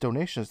increase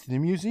donations to the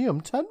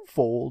museum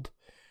tenfold.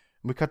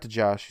 And we cut to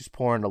Josh. He's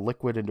pouring a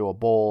liquid into a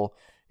bowl.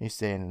 And he's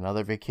saying,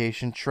 another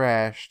vacation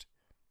trashed.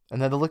 And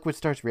then the liquid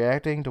starts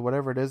reacting to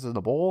whatever it is in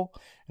the bowl,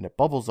 and it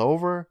bubbles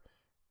over.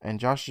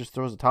 And Josh just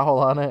throws a towel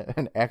on it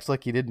and acts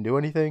like he didn't do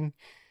anything.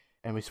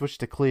 And we switch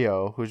to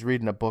Cleo, who's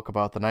reading a book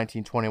about the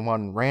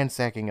 1921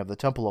 ransacking of the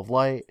Temple of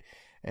Light.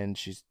 And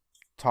she's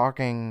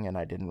talking, and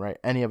I didn't write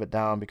any of it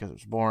down because it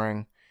was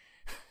boring.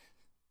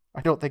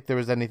 I don't think there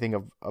was anything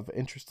of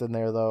interest in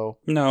there, though.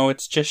 No,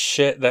 it's just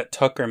shit that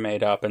Tucker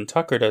made up, and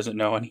Tucker doesn't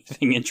know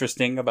anything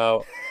interesting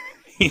about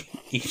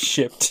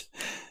Egypt.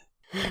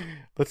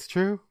 That's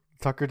true.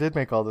 Tucker did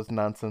make all this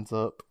nonsense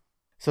up.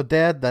 So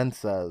Dad then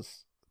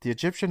says, the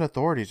Egyptian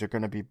authorities are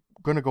going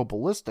to go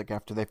ballistic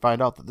after they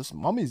find out that this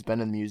mummy's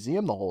been in the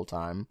museum the whole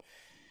time.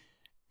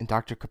 And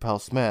Dr. Capel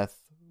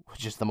Smith,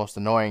 which is the most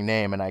annoying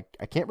name, and I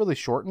can't really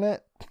shorten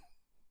it.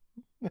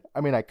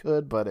 I mean, I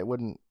could, but it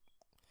wouldn't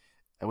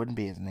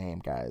be his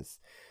name, guys.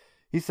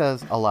 He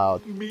says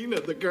aloud,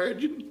 Mina, the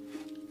guardian.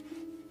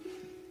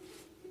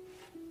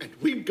 And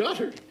we've got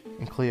her.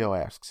 And Cleo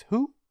asks,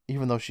 who?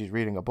 Even though she's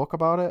reading a book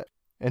about it.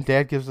 And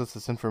Dad gives us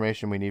this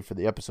information we need for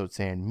the episode,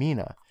 saying,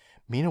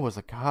 Mina was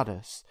a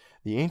goddess.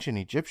 The ancient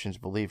Egyptians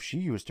believed she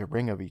used her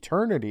ring of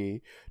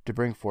eternity to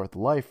bring forth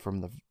life from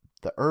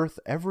the earth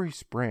every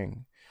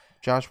spring.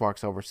 Josh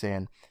walks over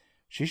saying,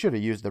 she should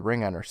have used the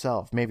ring on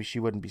herself. Maybe she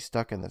wouldn't be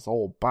stuck in this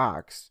old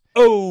box.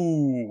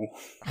 Oh!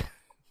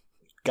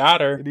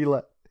 Got her. And he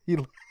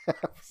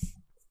laughs.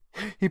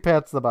 He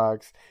pats the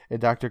box, and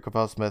Dr.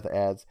 Capel Smith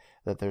adds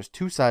that there's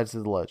two sides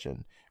to the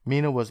legend.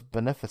 Mina was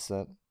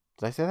beneficent.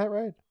 Did I say that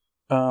right?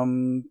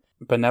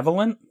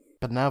 Benevolent?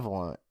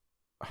 Benevolent.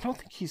 I don't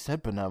think he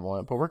said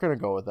benevolent, but we're going to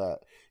go with that.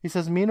 He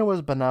says Mina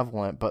was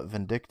benevolent but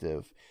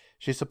vindictive.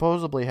 She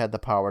supposedly had the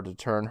power to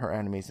turn her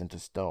enemies into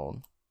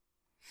stone.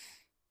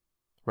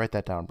 Write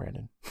that down,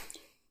 Brandon.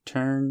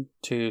 Turn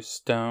to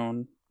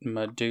stone,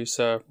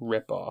 Medusa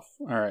ripoff.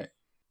 All right.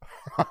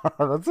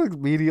 That's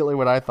immediately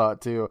what I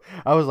thought, too.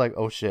 I was like,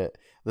 oh, shit.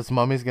 This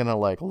mummy's going to,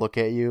 look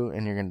at you,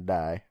 and you're going to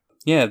die.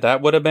 Yeah,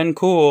 that would have been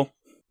cool.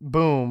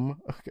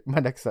 Boom. Okay, my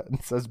next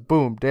sentence says,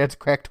 boom, Dad's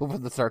cracked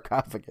open the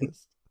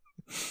sarcophagus.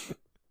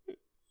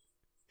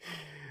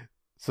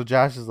 So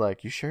Josh is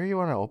like, you sure you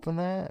want to open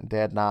that? And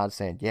Dad nods,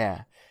 saying,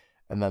 yeah.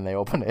 And then they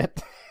open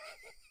it.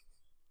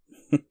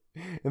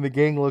 And the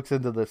gang looks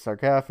into the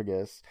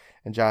sarcophagus,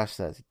 and Josh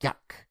says,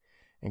 yuck.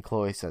 And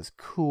Chloe says,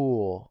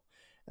 cool.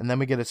 And then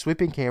we get a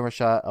sweeping camera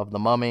shot of the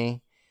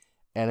mummy,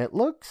 and it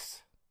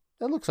looks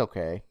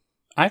okay.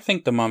 I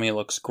think the mummy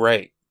looks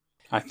great.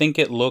 I think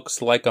it looks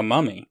like a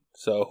mummy.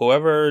 So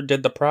whoever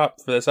did the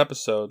prop for this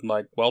episode,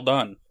 like, well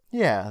done.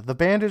 Yeah, the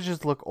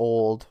bandages look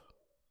old.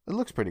 It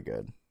looks pretty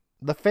good.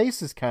 The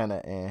face is kind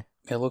of eh.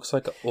 It looks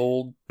like an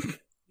old,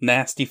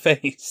 nasty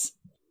face.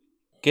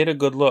 Get a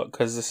good look,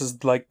 because this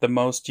is like the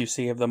most you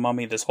see of the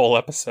mummy this whole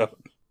episode.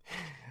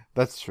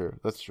 That's true.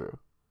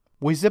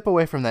 We zip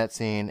away from that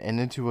scene and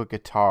into a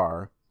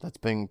guitar that's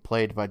being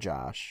played by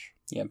Josh.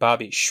 Yeah,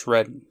 Bobby's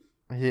shredding.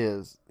 He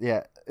is.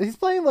 Yeah. He's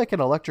playing like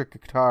an electric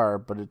guitar,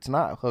 but it's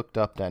not hooked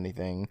up to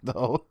anything,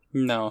 though.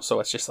 No, so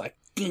it's just like...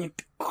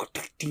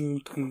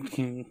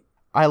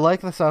 I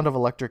like the sound of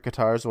electric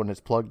guitars when it's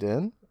plugged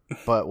in,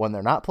 but when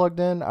they're not plugged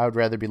in, I would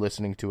rather be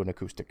listening to an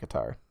acoustic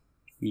guitar.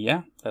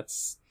 Yeah,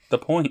 that's the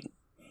point.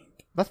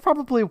 That's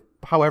probably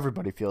how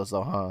everybody feels,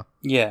 though, huh?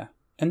 Yeah,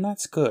 and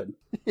that's good.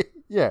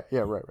 Yeah,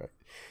 right.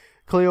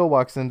 Cleo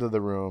walks into the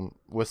room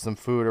with some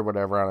food or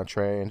whatever on a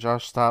tray, and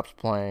Josh stops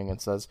playing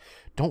and says,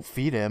 "Don't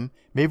feed him.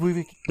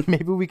 Maybe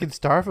we can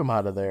starve him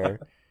out of there."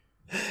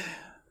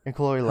 And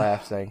Chloe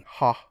laughs, saying,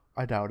 "Ha,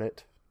 I doubt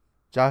it."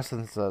 Josh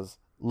then says,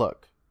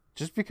 "Look,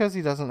 just because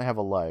he doesn't have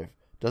a life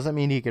doesn't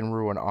mean he can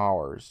ruin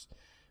ours."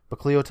 But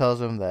Cleo tells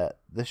him that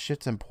this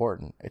shit's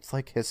important. It's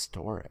like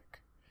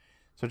historic.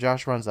 So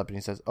Josh runs up and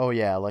he says, "Oh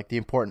yeah, like the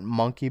important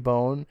monkey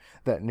bone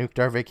that nuked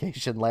our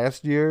vacation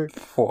last year."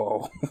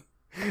 Whoa.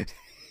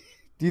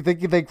 Do you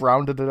think they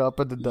grounded it up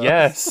into dust?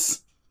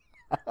 Yes.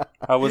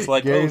 I was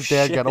like, Gary's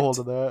dad shit. got a hold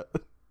of that.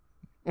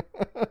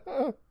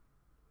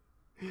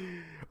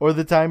 Or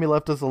the time he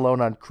left us alone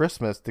on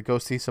Christmas to go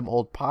see some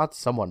old pots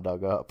someone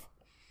dug up.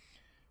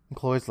 And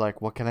Chloe's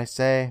like, "What can I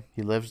say?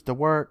 He lives to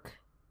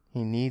work.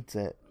 He needs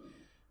it."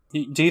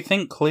 Do you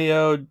think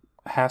Cleo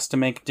has to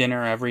make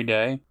dinner every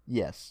day?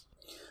 Yes.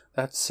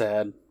 That's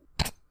sad.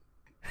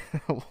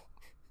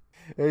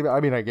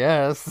 I mean, I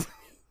guess.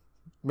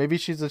 Maybe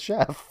she's a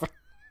chef.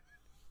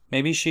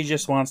 Maybe she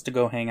just wants to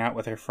go hang out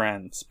with her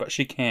friends, but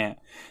she can't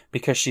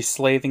because she's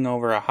slaving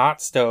over a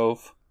hot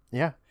stove.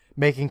 Yeah,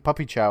 making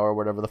puppy chow or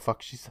whatever the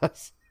fuck she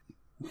says.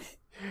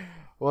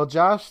 Well,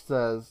 Josh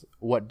says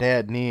what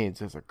Dad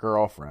needs is a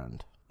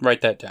girlfriend. Write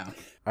that down.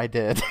 I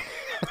did.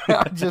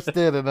 I just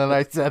did, and then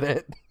I said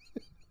it.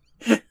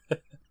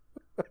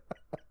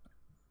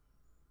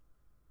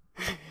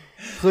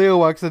 Cleo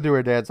walks into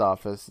her dad's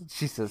office.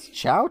 She says,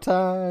 "Chow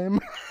time."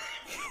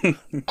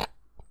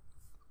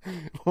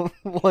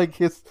 like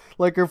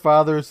her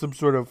father is some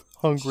sort of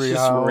hungry She's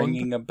hound.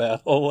 ringing a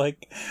bell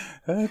like,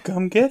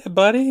 come get it,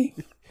 buddy.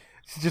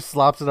 She just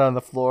slops it on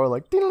the floor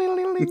like,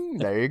 ding-a-ling-a-ling.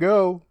 There you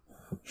go.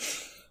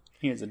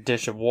 Here's a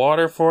dish of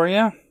water for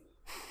you.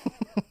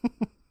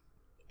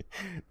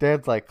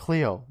 Dad's like,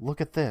 "Cleo, look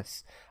at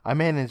this. He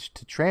managed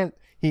to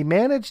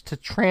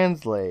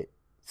translate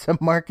some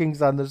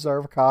markings on the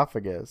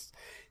sarcophagus.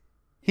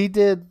 He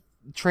did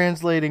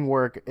translating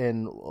work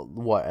in,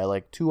 what,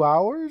 like 2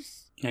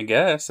 hours? I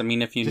guess. I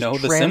mean, if you Just know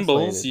the translated.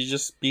 symbols, you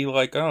just be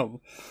like, oh,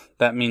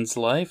 that means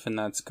life, and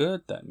that's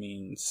good. That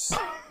means...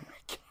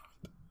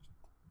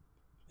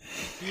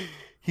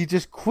 He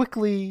just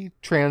quickly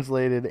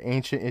translated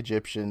ancient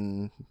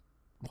Egyptian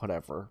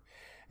whatever.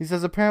 He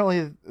says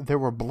apparently there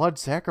were blood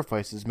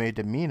sacrifices made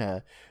to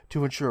Mina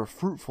to ensure a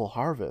fruitful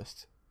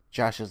harvest.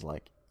 Josh is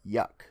like,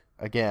 yuck,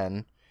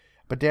 again.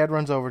 But Dad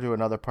runs over to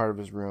another part of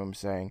his room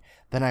saying,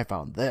 "Then I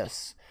found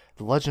this.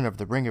 The legend of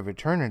the Ring of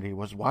Eternity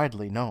was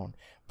widely known,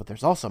 but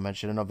there's also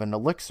mention of an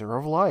elixir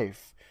of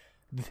life.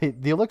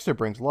 The elixir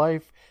brings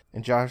life,"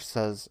 and Josh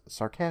says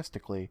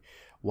sarcastically,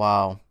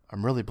 "Wow,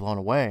 I'm really blown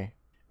away."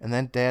 And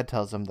then Dad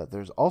tells him that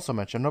there's also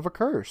mention of a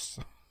curse.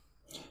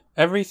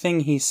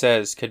 Everything he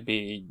says could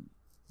be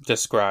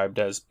described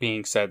as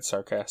being said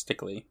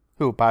sarcastically.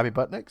 Who, Bobby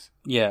Butniks?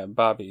 Yeah,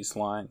 Bobby's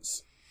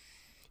lines.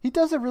 He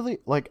does a really,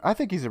 I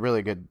think he's a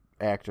really good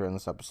actor in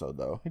this episode,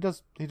 though. He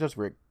does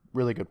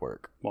really good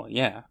work. Well,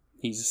 yeah,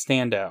 he's a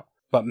standout.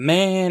 But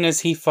man,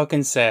 is he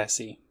fucking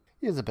sassy.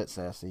 He is a bit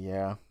sassy,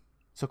 yeah.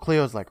 So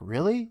Cleo's like,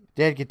 "Really?"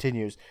 Dad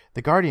continues,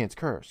 "The Guardian's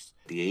curse."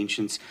 The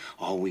ancients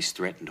always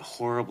threatened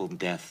horrible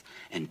death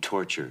and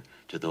torture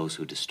to those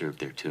who disturbed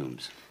their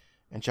tombs.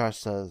 And Josh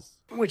says,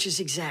 Which is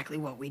exactly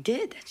what we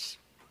did. That's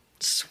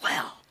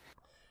swell.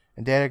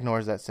 and Dad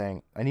ignores that,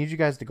 saying, "I need you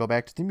guys to go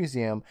back to the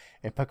museum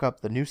and pick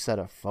up the new set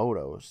of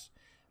photos."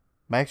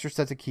 My extra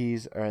sets of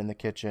keys are in the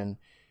kitchen,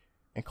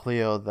 and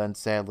Cleo then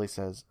sadly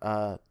says,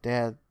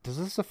 "Dad, does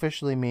this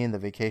officially mean the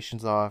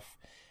vacation's off?"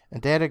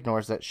 And Dad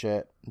ignores that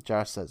shit.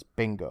 Josh says,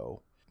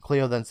 "Bingo."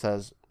 Cleo then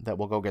says that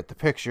we'll go get the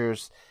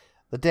pictures.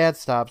 The dad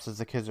stops as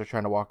the kids are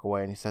trying to walk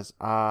away, and he says,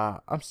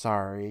 "I'm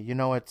sorry. You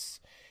know, it's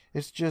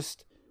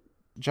just..."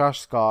 Josh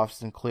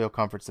scoffs, and Cleo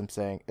comforts him,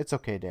 saying, "It's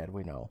okay, Dad,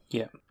 we know."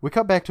 Yeah. We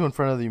cut back to in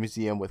front of the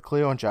museum with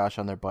Cleo and Josh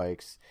on their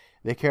bikes.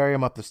 They carry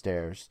him up the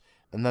stairs,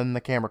 and then the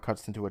camera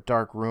cuts into a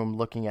dark room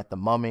looking at the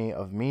mummy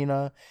of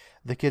Mina,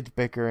 the kids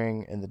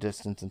bickering in the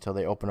distance until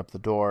they open up the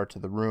door to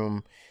the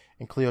room,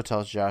 and Cleo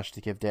tells Josh to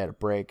give Dad a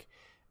break,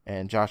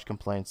 and Josh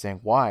complains,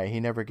 saying, "Why? He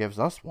never gives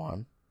us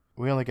one."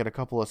 we only get a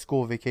couple of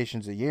school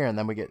vacations a year, and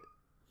then we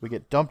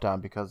get dumped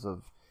on because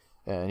of,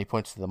 and he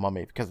points to the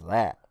mummy, because of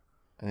that.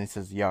 And he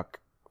says, yuck,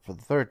 for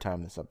the third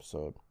time this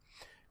episode.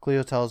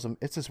 Cleo tells him,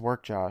 it's his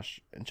work,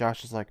 Josh. And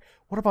Josh is like,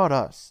 what about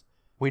us?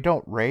 We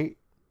don't rate.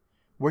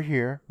 We're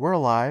here. We're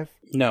alive.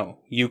 No,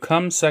 you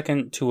come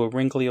second to a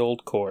wrinkly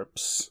old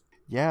corpse.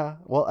 Yeah,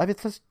 well, I mean,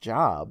 it's his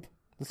job.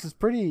 This is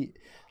pretty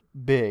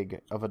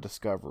big of a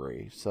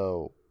discovery,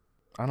 so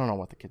I don't know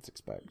what the kids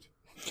expect.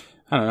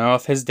 I don't know,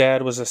 if his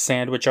dad was a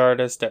sandwich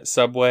artist at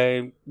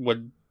Subway,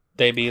 would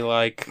they be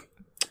like,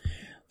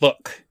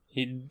 look,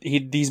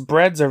 these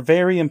breads are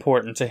very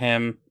important to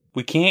him.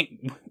 We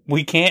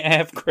can't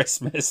have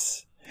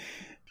Christmas.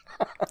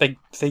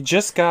 They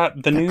just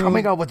got They're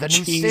coming out with a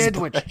new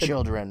sandwich, bread.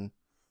 Children.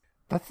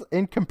 That's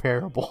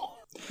incomparable.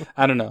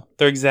 I don't know.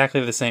 They're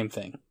exactly the same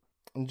thing.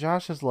 And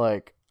Josh is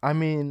like, I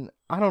mean,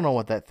 I don't know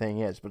what that thing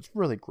is, but it's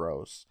really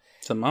gross.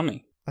 It's a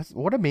mummy.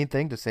 What a mean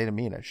thing to say to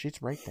Mina.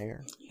 She's right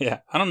there. Yeah,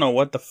 I don't know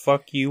what the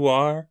fuck you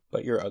are,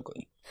 but you're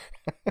ugly.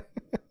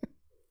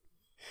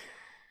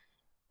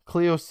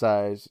 Cleo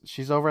sighs.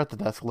 She's over at the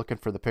desk looking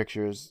for the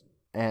pictures,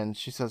 and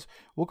she says,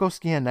 we'll go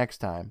skiing next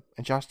time.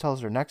 And Josh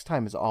tells her next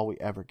time is all we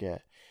ever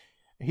get.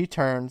 He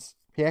turns.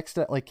 He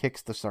accidentally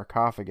kicks the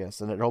sarcophagus,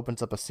 and it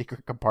opens up a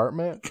secret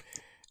compartment.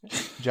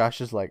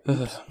 Josh is like,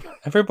 oops.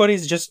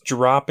 Everybody's just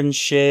dropping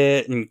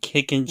shit and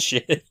kicking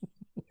shit.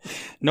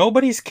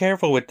 Nobody's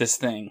careful with this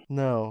thing.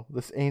 No,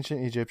 this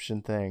ancient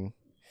Egyptian thing.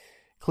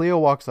 Cleo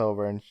walks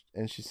over,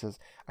 and she says,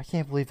 I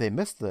can't believe they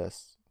missed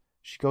this.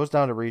 She goes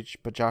down to reach,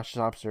 but Josh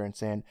stops her and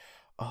saying,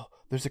 oh,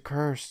 there's a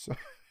curse.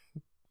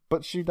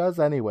 But she does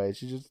anyway.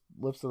 She just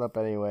lifts it up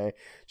anyway.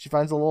 She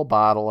finds a little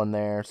bottle in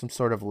there, some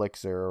sort of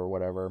elixir or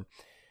whatever.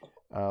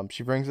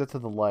 She brings it to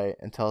the light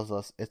and tells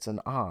us it's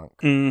an ankh.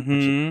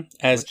 Mm-hmm.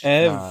 As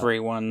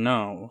everyone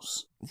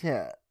knows.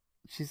 Yeah.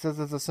 She says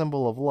it's a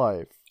symbol of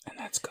life. And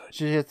that's good.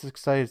 She gets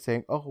excited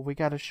saying, oh, we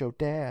gotta show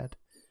Dad.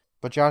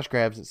 But Josh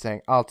grabs it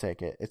saying, I'll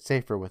take it. It's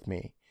safer with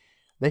me.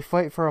 They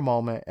fight for a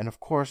moment and of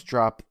course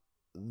drop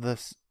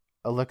this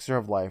elixir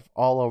of life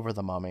all over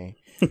the mummy.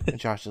 And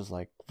Josh is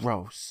like,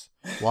 gross.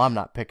 Well, I'm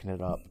not picking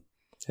it up.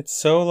 It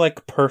so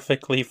like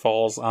perfectly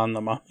falls on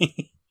the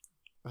mummy.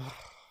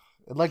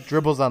 It like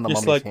dribbles on the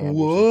just mummy's like, hand.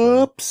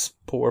 Whoops.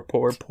 Poor.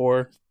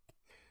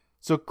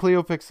 So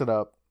Cleo picks it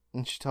up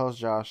and she tells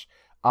Josh,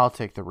 I'll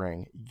take the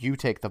ring. You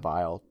take the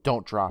vial.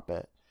 Don't drop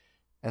it.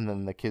 And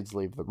then the kids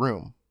leave the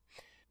room.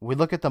 We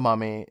look at the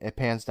mummy. It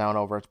pans down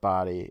over its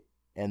body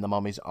and the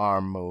mummy's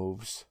arm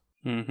moves.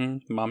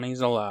 Mm-hmm. Mummy's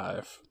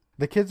alive.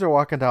 The kids are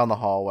walking down the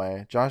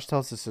hallway. Josh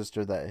tells his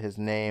sister that his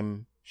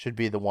name should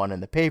be the one in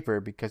the paper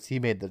because he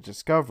made the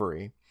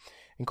discovery.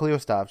 And Cleo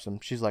stops him.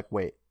 She's like,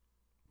 wait,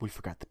 we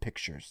forgot the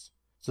pictures.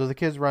 So the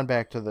kids run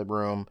back to the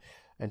room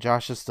and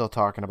Josh is still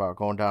talking about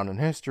going down in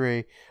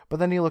history. But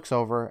then he looks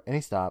over and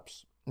he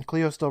stops. And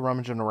Cleo's still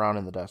rummaging around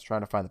in the desk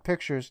trying to find the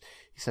pictures.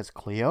 He says,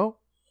 Cleo?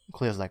 And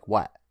Cleo's like,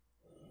 what?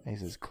 And he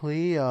says,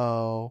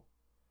 Cleo.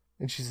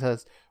 And she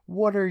says,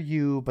 what are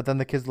you? But then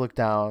the kids look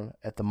down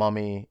at the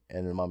mummy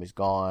and the mummy's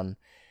gone.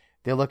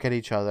 They look at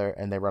each other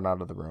and they run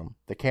out of the room.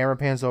 The camera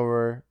pans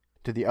over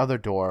to the other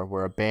door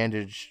where a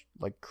bandage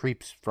like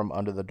creeps from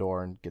under the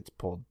door and gets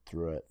pulled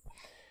through it.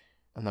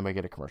 And then we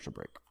get a commercial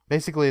break.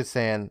 Basically it's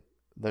saying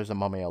there's a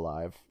mummy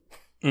alive.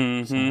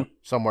 Mm-hmm.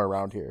 Somewhere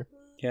around here.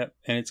 Yep,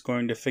 and it's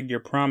going to figure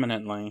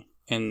prominently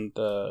in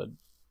the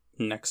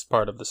next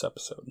part of this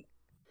episode.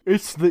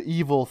 It's the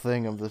evil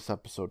thing of this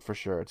episode for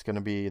sure. It's going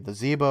to be the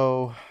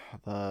Zebo,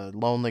 the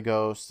lonely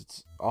ghost,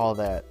 it's all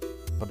that,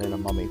 but in a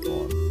mummy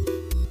form.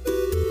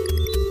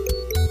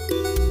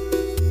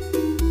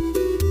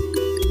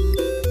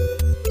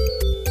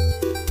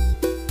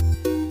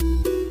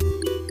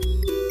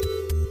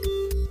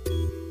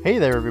 Hey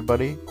there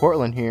everybody,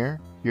 Cortland here,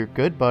 your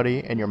good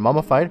buddy and your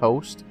mummified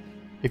host.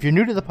 If you're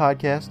new to the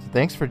podcast,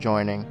 thanks for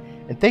joining,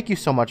 and thank you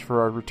so much for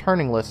our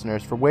returning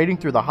listeners for waiting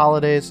through the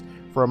holidays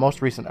for our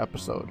most recent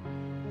episode.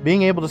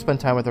 Being able to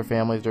spend time with our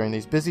families during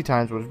these busy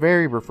times was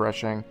very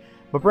refreshing,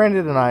 but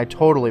Brandon and I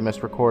totally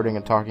miss recording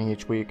and talking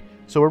each week,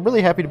 so we're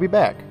really happy to be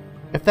back.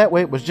 If that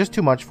wait was just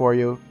too much for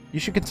you, you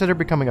should consider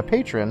becoming a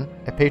patron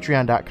at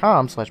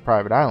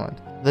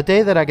patreon.com/privateisland. The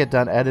day that I get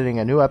done editing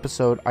a new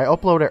episode, I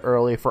upload it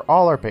early for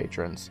all our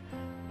patrons.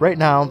 Right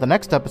now, the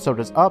next episode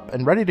is up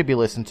and ready to be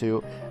listened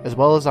to, as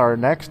well as our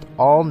next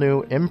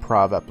all-new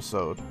improv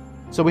episode.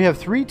 So we have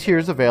 3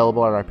 tiers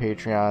available on our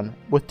Patreon,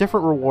 with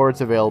different rewards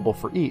available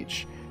for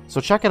each,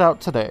 so check it out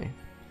today.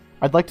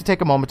 I'd like to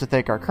take a moment to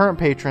thank our current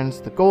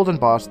patrons, the Golden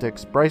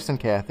Bostics, Bryce and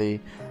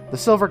Kathy, the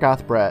Silver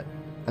Goth Brett,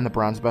 and the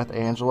Bronze Beth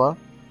Angela.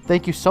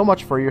 Thank you so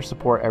much for your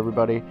support,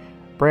 everybody.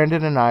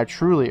 Brandon and I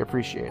truly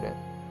appreciate it.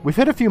 We've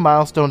hit a few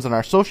milestones on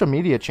our social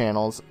media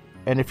channels,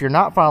 and if you're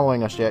not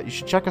following us yet, you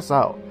should check us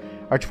out.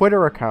 Our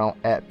Twitter account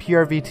at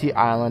PRVT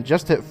Island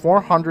just hit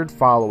 400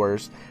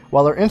 followers,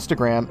 while our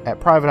Instagram at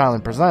Private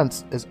Island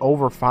Presents is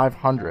over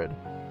 500.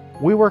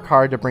 We work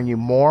hard to bring you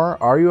more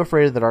Are You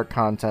Afraid of the Dark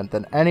content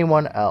than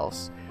anyone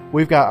else.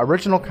 We've got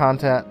original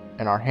content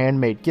and our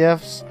handmade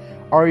gifts,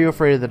 Are You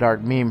Afraid of the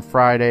Dark meme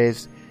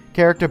Fridays,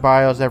 character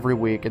bios every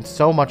week, and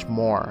so much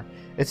more.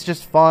 It's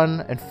just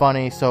fun and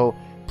funny, so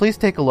please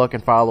take a look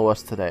and follow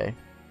us today.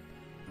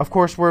 Of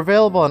course, we're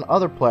available on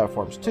other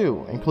platforms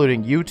too,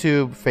 including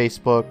YouTube,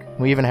 Facebook, and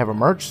we even have a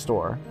merch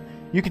store.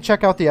 You can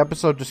check out the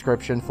episode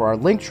description for our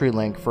Linktree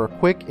link for a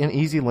quick and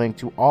easy link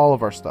to all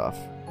of our stuff.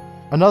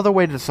 Another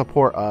way to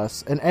support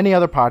us and any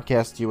other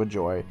podcasts you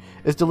enjoy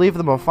is to leave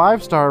them a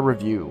 5-star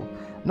review.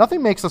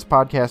 Nothing makes us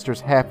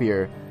podcasters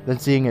happier than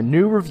seeing a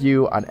new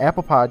review on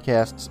Apple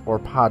Podcasts or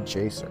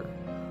Podchaser.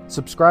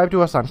 Subscribe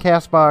to us on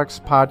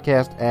CastBox,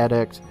 Podcast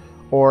Addict,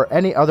 or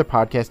any other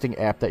podcasting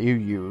app that you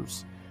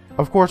use.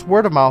 Of course,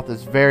 word of mouth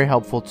is very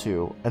helpful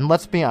too, and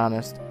let's be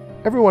honest,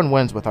 everyone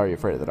wins with Are You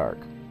Afraid of the Dark?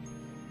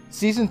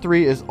 Season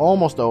 3 is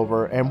almost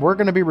over, and we're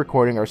going to be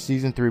recording our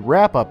Season 3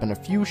 wrap-up in a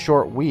few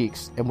short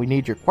weeks, and we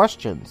need your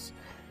questions.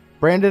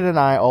 Brandon and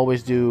I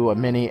always do a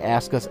mini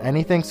Ask Us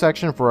Anything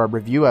section for our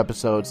review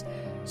episodes,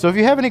 so if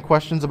you have any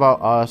questions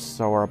about us,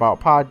 or about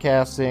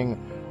podcasting,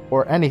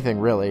 or anything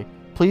really,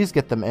 please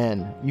get them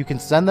in. You can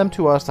send them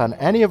to us on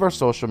any of our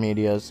social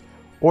medias,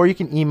 or you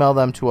can email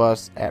them to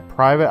us at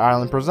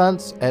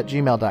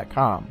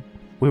privateislandpresents@gmail.com.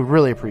 We would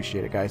really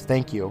appreciate it, guys.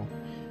 Thank you.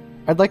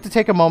 I'd like to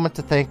take a moment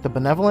to thank the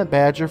Benevolent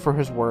Badger for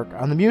his work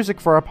on the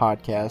music for our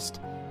podcast.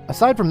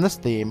 Aside from this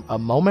theme, A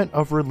Moment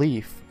of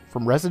Relief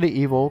from Resident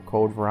Evil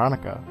Code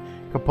Veronica,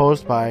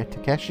 composed by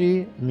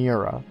Takeshi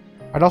Miura.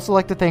 I'd also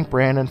like to thank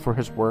Brandon for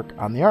his work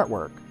on the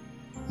artwork.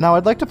 Now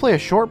I'd like to play a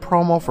short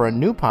promo for a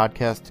new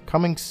podcast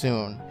coming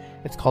soon.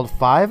 It's called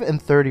 5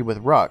 and 30 with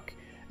Ruck,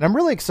 and I'm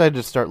really excited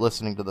to start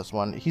listening to this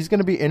one. He's going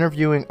to be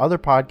interviewing other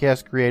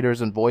podcast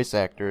creators and voice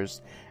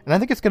actors, and I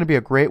think it's going to be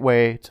a great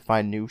way to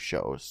find new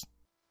shows.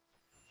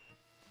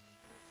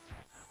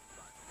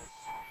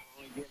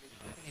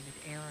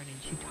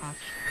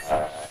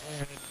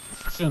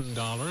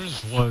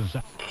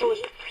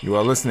 You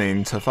are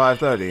listening to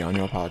 5:30 on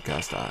your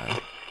podcast dial.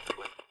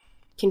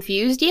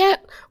 Confused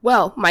yet?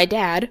 Well, my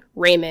dad,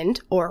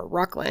 Raymond, or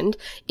Ruckland,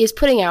 is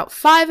putting out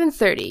 5 and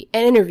 30,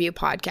 an interview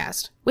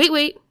podcast.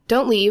 Wait,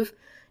 don't leave.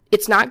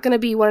 It's not going to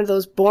be one of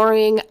those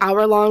boring,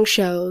 hour-long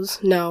shows.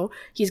 No,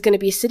 he's going to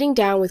be sitting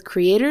down with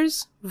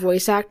creators,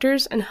 voice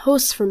actors, and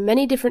hosts from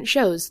many different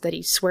shows that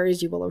he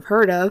swears you will have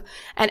heard of,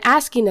 and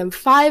asking them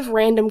 5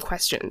 random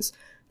questions.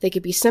 They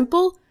could be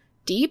simple,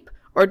 deep,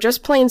 or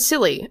just plain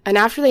silly, and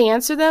after they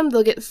answer them,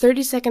 they'll get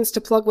 30 seconds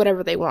to plug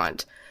whatever they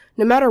want.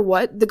 No matter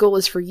what, the goal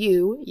is for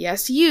you,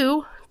 yes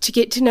you, to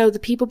get to know the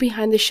people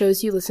behind the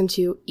shows you listen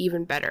to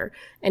even better.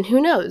 And who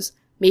knows,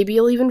 maybe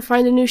you'll even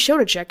find a new show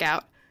to check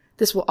out.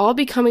 This will all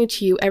be coming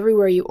to you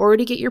everywhere you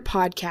already get your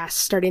podcasts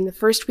starting the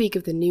first week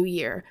of the new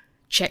year.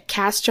 Check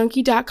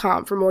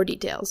castjunkie.com for more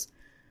details.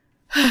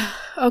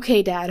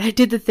 Okay, Dad, I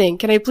did the thing.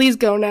 Can I please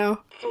go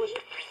now?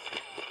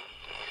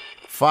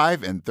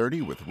 5 and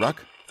 30 with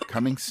Ruck,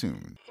 coming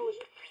soon.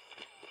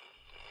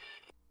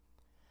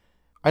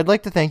 I'd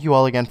like to thank you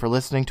all again for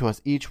listening to us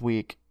each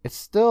week. It's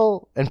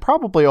still, and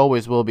probably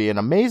always will be, an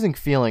amazing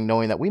feeling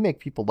knowing that we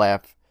make people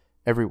laugh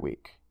every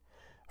week.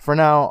 For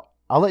now,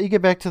 I'll let you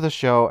get back to the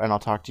show, and I'll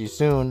talk to you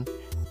soon.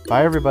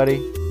 Bye, everybody.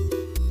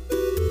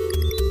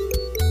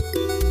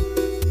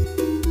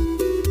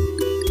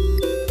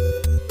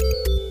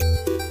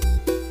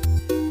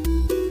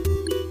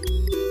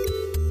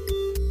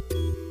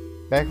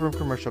 Back from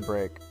commercial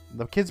break,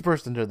 the kids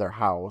burst into their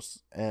house,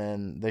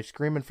 and they're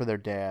screaming for their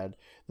dad.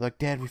 They're like,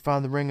 "Dad, we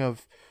found the Ring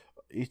of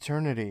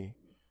Eternity."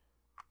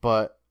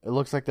 But it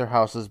looks like their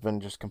house has been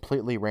just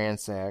completely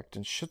ransacked,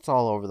 and shit's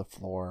all over the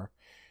floor.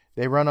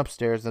 They run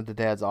upstairs into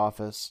Dad's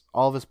office.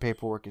 All of his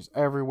paperwork is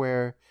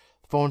everywhere.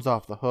 The phone's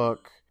off the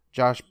hook.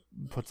 Josh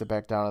puts it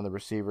back down on the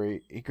receiver.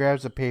 He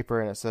grabs a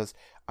paper, and it says,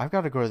 "I've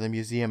got to go to the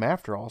museum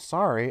after all.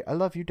 Sorry, I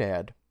love you,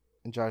 Dad."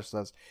 And Josh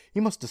says,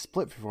 "You must have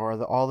split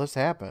before all this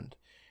happened."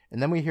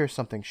 And then we hear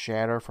something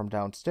shatter from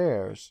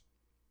downstairs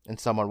and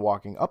someone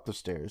walking up the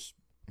stairs.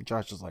 And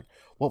Josh is like,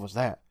 "What was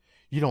that?"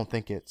 "You don't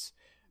think it's..."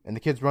 And the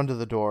kids run to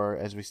the door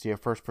as we see a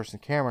first-person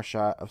camera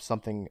shot of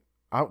something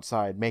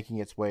outside making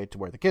its way to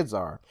where the kids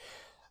are.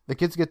 The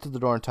kids get to the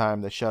door in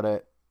time, they shut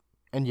it,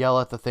 and yell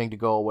at the thing to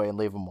go away and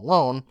leave them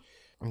alone.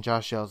 And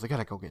Josh yells, "I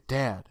gotta go get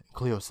Dad." And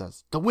Cleo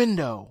says, "The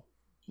window!"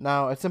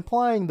 Now, it's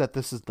implying that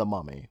this is the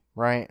mummy,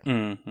 right?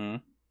 Mm-hmm.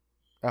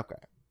 Okay.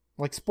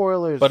 Like,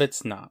 spoilers. But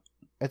it's not.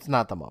 It's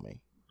not the mummy.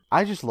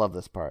 I just love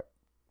this part.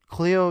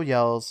 Cleo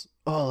yells,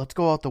 "Oh, let's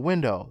go out the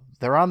window."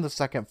 They're on the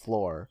second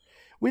floor.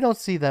 We don't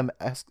see them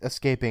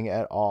escaping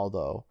at all,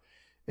 though.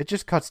 It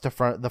just cuts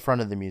to the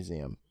front of the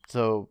museum.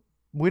 So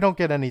we don't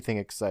get anything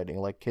exciting,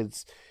 like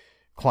kids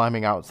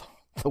climbing out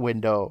the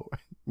window,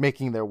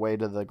 making their way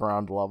to the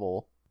ground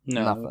level.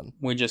 No, nothing.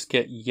 We just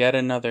get yet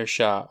another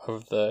shot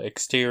of the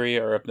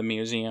exterior of the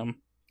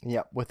museum.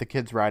 Yep, with the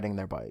kids riding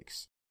their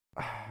bikes.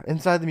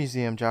 Inside the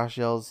museum, Josh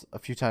yells a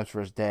few times for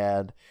his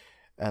dad,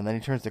 and then he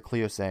turns to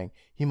Cleo saying,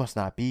 "He must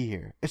not be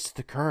here. It's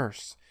the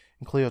curse."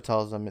 And Cleo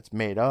tells him it's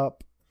made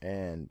up,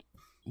 and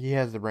he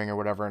has the ring or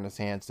whatever in his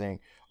hand saying,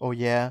 "Oh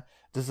yeah?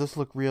 Does this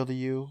look real to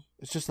you?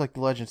 It's just like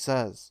the legend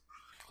says."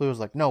 Cleo's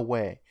like, "No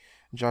way."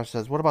 And Josh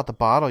says, "What about the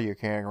bottle you're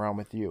carrying around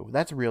with you?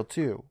 That's real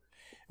too."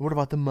 What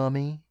about the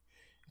mummy?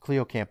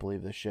 Cleo can't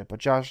believe this shit, but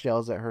Josh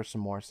yells at her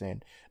some more,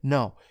 saying,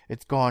 no,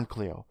 it's gone,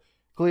 Cleo.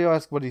 Cleo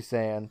asks what he's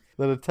saying.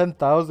 That a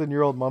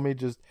 10,000-year-old mummy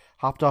just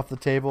hopped off the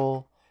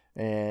table,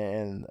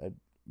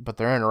 but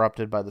they're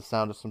interrupted by the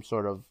sound of some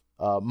sort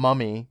of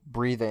mummy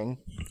breathing.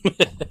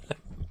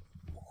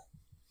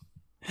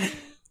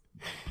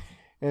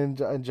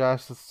 And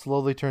Josh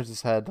slowly turns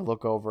his head to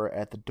look over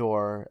at the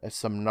door as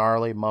some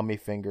gnarly mummy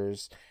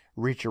fingers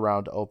reach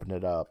around to open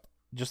it up,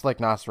 just like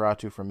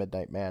Nosferatu from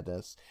Midnight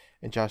Madness.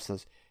 And Josh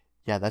says,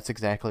 yeah, that's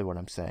exactly what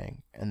I'm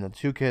saying. And the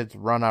two kids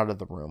run out of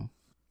the room.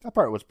 That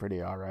part was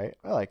pretty alright.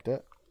 I liked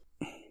it.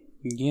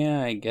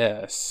 Yeah, I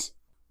guess.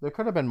 There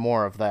could have been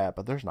more of that,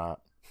 but there's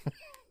not.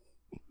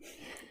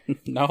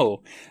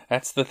 No,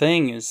 that's the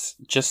thing, is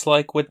just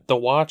like with The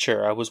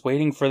Watcher, I was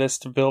waiting for this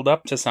to build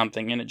up to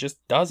something, and it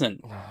just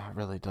doesn't. It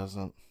really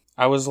doesn't.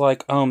 I was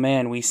like, oh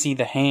man, we see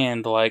the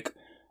hand, like,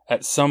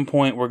 at some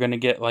point we're gonna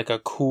get, like, a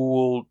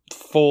cool,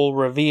 full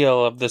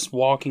reveal of this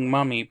walking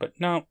mummy, but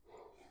no.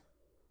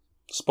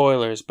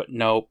 Spoilers, but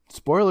nope.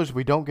 Spoilers,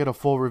 we don't get a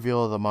full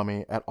reveal of the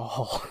mummy at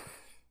all.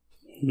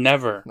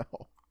 Never.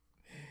 No.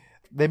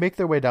 They make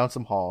their way down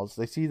some halls.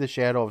 They see the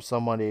shadow of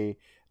somebody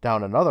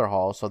down another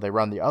hall, so they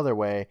run the other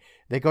way.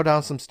 They go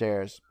down some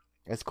stairs.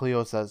 As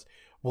Cleo says,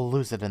 we'll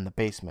lose it in the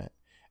basement.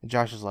 And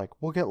Josh is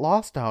like, we'll get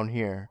lost down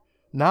here.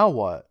 Now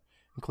what?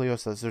 And Cleo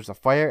says, there's a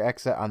fire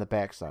exit on the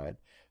backside.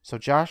 So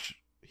Josh,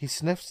 he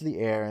sniffs the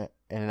air,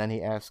 and then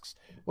he asks,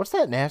 what's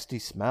that nasty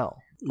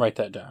smell? Write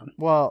that down.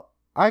 Well,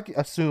 I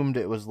assumed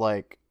it was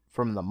like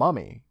from the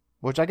mummy,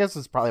 which I guess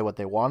is probably what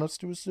they want us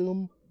to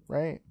assume,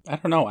 right? I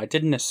don't know. I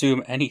didn't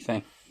assume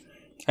anything.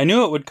 I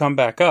knew it would come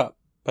back up,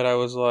 but I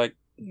was like,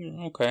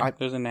 okay,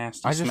 there's a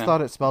nasty smell. I just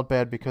thought it smelled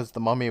bad because the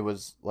mummy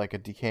was like a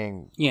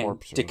decaying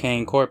corpse. Yeah,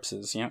 decaying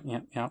corpses.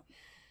 Yeah.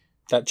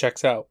 That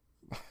checks out.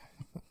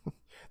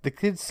 The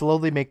kids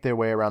slowly make their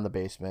way around the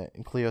basement,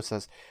 and Cleo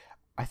says,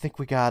 I think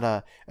we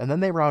gotta... And then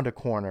they round a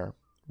corner,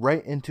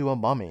 right into a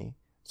mummy.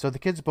 So the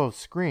kids both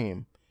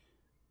scream,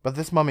 but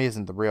this mummy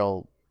isn't the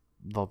real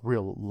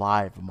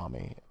live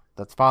mummy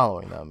that's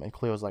following them. And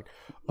Cleo's like,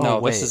 oh, no,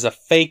 wait. This is a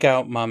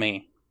fake-out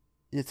mummy.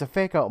 It's a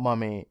fake-out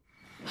mummy.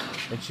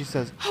 And she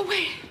says... Oh,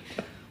 wait.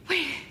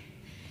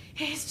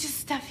 It's just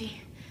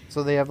Stuffy.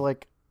 So they have,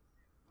 like,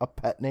 a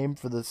pet name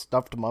for the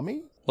stuffed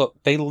mummy? Look,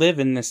 they live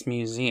in this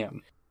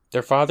museum.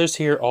 Their father's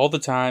here all the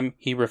time.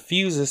 He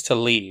refuses to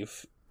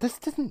leave. This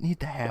didn't need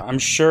to happen.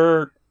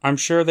 I'm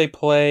sure they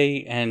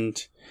play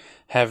and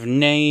have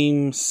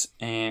names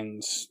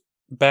and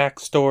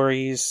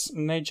backstories,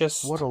 and they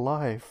just... What a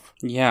life.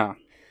 Yeah.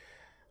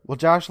 Well,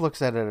 Josh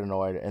looks at it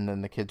annoyed, and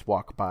then the kids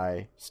walk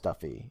by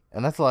Stuffy.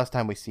 And that's the last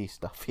time we see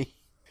Stuffy.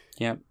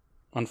 Yep,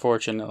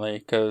 unfortunately,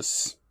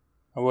 because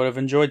I would have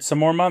enjoyed some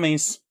more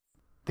mummies.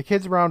 The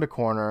kids round a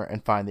corner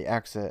and find the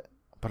exit,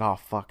 but oh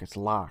fuck, it's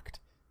locked.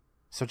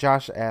 So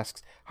Josh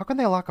asks, how can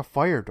they lock a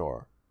fire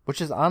door? Which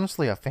is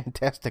honestly a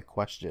fantastic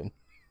question.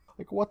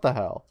 Like, what the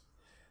hell?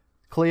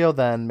 Cleo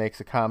then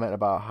makes a comment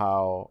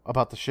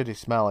about the shitty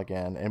smell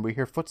again, and we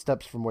hear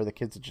footsteps from where the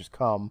kids had just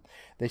come.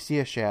 They see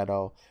a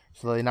shadow,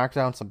 so they knock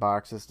down some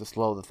boxes to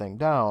slow the thing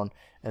down,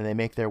 and they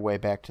make their way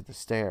back to the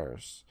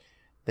stairs.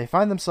 They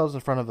find themselves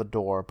in front of the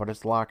door, but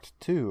it's locked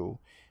too,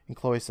 and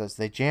Chloe says,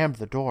 they jammed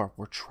the door,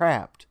 we're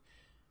trapped.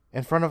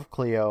 In front of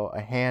Cleo,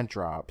 a hand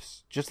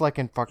drops, just like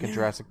in fucking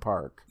Jurassic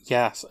Park.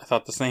 Yes, I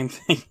thought the same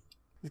thing.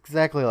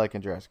 Exactly like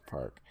in Jurassic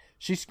Park.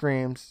 She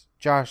screams,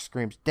 Josh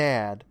screams,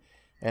 Dad,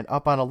 and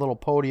up on a little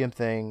podium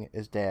thing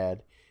is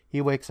Dad. He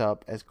wakes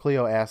up as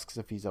Cleo asks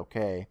if he's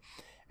okay,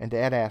 and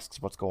Dad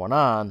asks what's going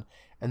on,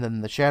 and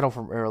then the shadow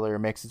from earlier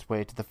makes its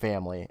way to the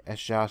family,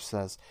 as Josh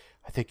says,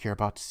 I think you're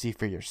about to see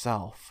for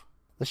yourself.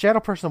 The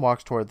shadow person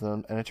walks toward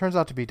them, and it turns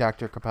out to be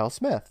Dr. Capel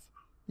Smith.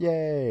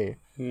 Yay!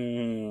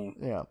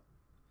 Yeah.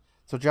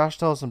 So Josh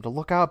tells him to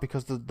look out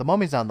because the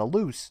mummy's on the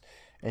loose,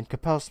 and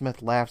Capel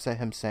Smith laughs at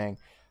him saying,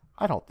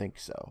 I don't think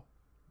so.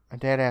 And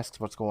Dad asks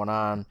what's going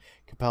on.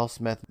 Capel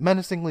Smith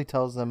menacingly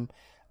tells them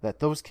that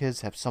those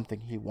kids have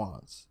something he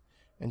wants.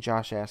 And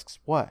Josh asks,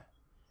 what?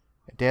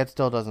 And Dad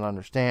still doesn't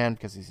understand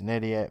because he's an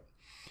idiot.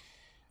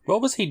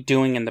 What was he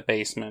doing in the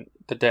basement,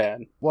 the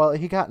dad? Well,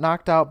 he got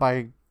knocked out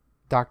by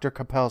Dr.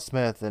 Capel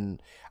Smith,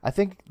 and I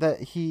think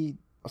that he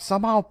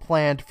somehow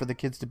planned for the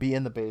kids to be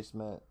in the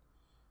basement,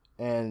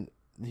 and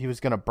he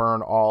was going to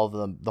burn all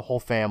the whole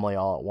family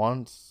all at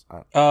once.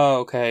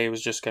 Oh, okay. He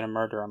was just going to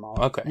murder them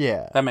all. Okay.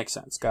 Yeah. That makes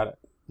sense. Got it.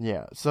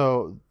 Yeah.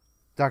 So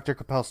Dr.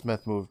 Capel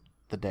Smith moved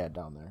the dad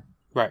down there.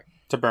 Right.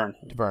 To burn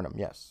him. To burn him,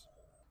 yes.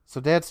 So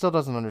Dad still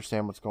doesn't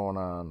understand what's going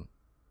on.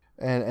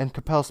 And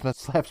Capel Smith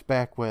slaps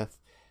back with,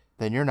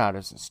 then you're not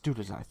as astute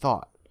as I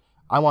thought.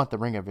 I want the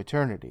Ring of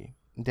Eternity.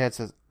 And Dad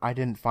says, I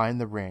didn't find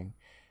the ring.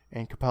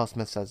 And Capel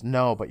Smith says,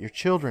 no, but your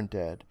children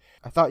did.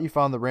 I thought you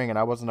found the ring, and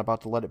I wasn't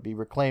about to let it be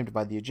reclaimed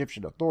by the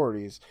Egyptian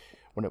authorities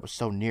when it was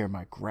so near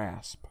my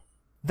grasp.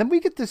 Then we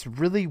get this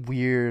really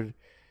weird,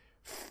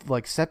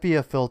 like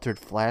sepia-filtered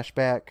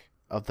flashback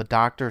of the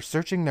doctor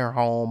searching their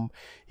home.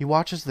 He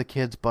watches the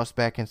kids bust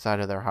back inside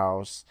of their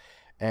house,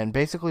 And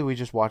basically we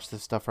just watched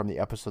this stuff from the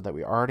episode that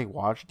we already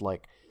watched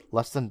like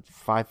less than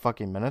 5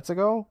 fucking minutes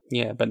ago.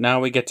 Yeah, but now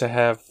we get to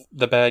have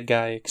the bad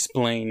guy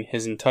explain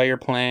his entire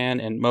plan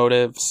and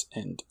motives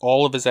and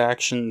all of his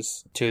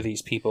actions to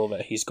these people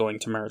that he's going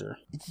to murder.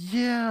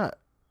 Yeah.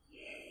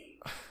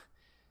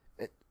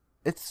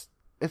 It's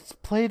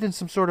played in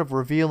some sort of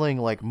revealing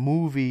like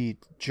movie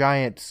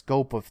giant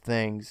scope of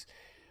things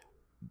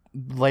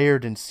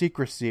layered in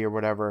secrecy or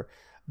whatever.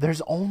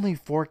 There's only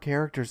 4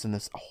 characters in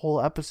this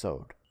whole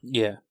episode.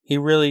 Yeah, he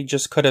really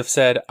just could have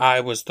said,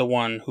 I was the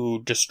one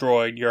who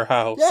destroyed your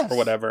house, or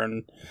whatever,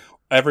 and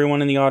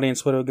everyone in the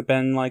audience would have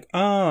been like,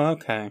 oh,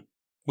 okay.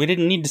 We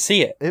didn't need to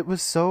see it. It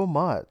was so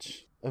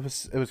much. It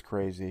was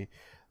crazy.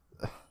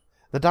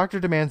 The doctor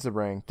demands the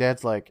ring.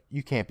 Dad's like,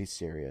 you can't be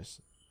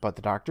serious. But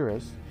the doctor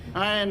is.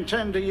 I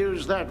intend to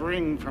use that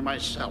ring for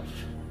myself.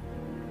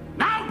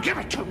 Now give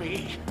it to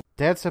me!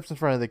 Dad steps in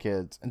front of the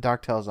kids, and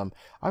Doc tells him,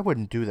 I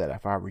wouldn't do that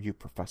if I were you,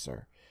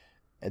 Professor.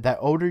 That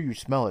odor you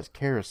smell is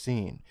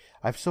kerosene.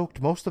 I've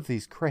soaked most of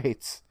these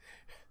crates.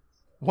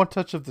 One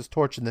touch of this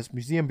torch and this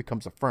museum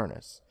becomes a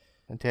furnace.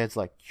 And Dad's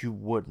like, you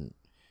wouldn't.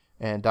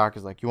 And Doc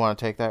is like, you want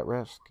to take that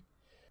risk?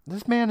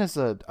 This man is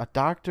a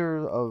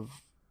doctor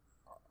of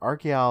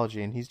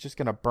archaeology, and he's just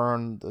going to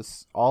burn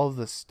all of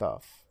this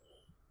stuff.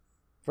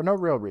 For no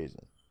real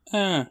reason.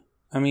 I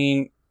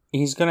mean,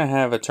 he's going to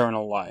have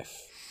eternal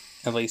life.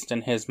 At least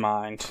in his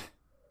mind.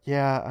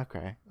 Yeah,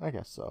 okay. I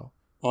guess so.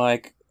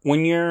 Like,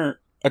 when you're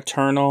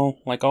eternal,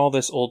 like, all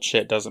this old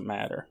shit doesn't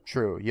matter.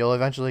 True. You'll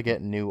eventually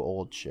get new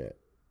old shit.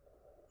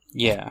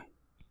 Yeah.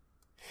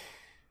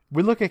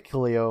 We look at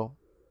Cleo,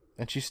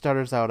 and she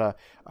stutters out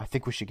I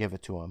think we should give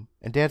it to him.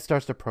 And Dad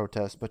starts to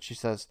protest, but she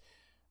says,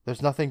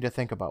 there's nothing to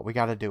think about. We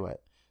gotta do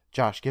it.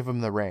 Josh, give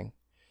him the ring.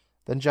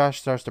 Then Josh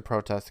starts to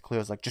protest.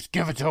 Cleo's like, just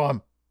give it to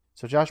him.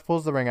 So Josh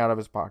pulls the ring out of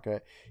his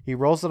pocket. He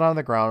rolls it on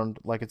the ground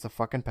like it's a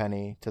fucking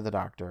penny to the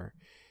doctor.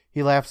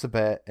 He laughs a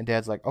bit, and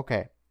Dad's like,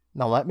 okay,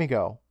 now let me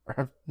go.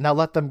 Now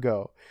let them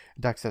go.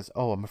 And Doc says,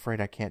 oh, I'm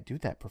afraid I can't do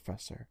that,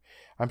 Professor.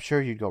 I'm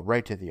sure you'd go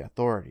right to the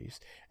authorities,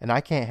 and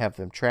I can't have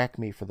them track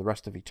me for the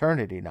rest of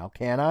eternity now,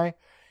 can I?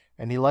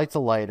 And he lights a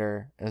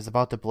lighter and is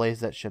about to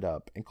blaze that shit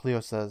up. And Cleo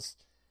says,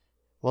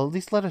 well, at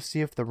least let us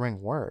see if the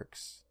ring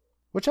works.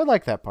 Which I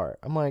like that part.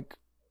 I'm like,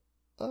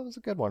 that was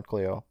a good one,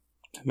 Cleo.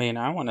 I mean,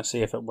 I want to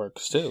see if it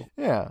works, too.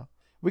 Yeah.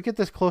 We get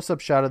this close-up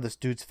shot of this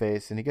dude's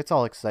face, and he gets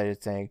all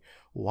excited, saying,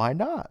 why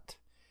not?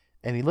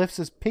 And he lifts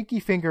his pinky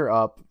finger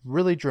up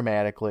really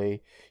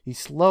dramatically. He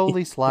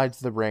slowly slides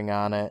the ring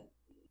on it,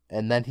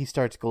 and then he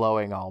starts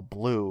glowing all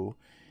blue,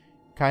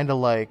 kind of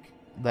like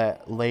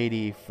that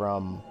lady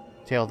from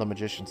Tale of the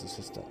Magician's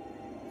Assistant.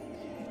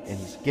 And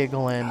he's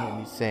giggling, and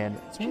he's saying,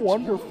 it's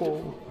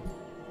wonderful.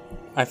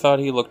 I thought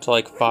he looked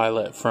like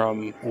Violet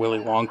from Willy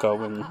Wonka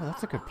when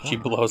that's a good point. She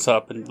blows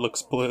up and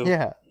looks blue.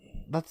 Yeah,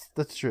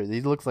 that's true. He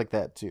looks like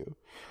that too.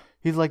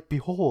 He's like,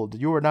 behold,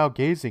 you are now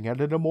gazing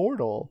at an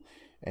immortal.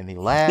 And he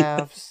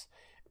laughs,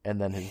 and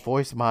then his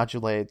voice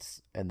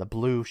modulates, and the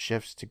blue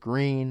shifts to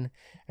green.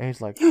 And he's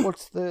like,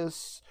 what's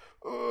this?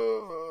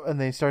 And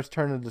then he starts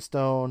turning to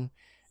stone,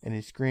 and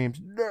he screams,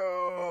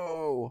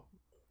 no!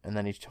 And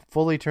then he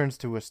fully turns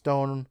to a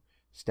stone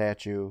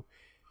statue.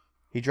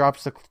 He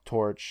drops the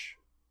torch.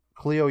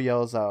 Cleo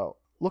yells out,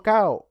 look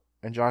out!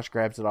 And Josh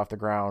grabs it off the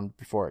ground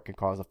before it can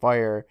cause a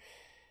fire,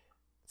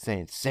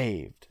 saying,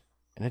 saved.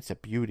 And it's a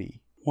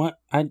beauty. What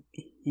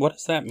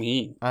does that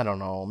mean? I don't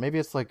know. Maybe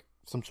it's like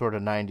some sort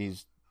of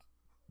 90s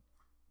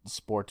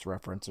sports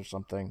reference or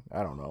something.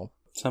 I don't know.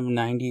 Some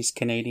 90s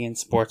Canadian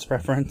sports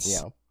reference?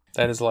 Yeah.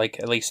 That is like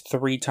at least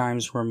 3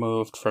 times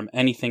removed from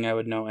anything I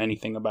would know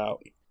anything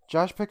about.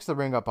 Josh picks the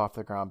ring up off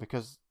the ground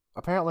because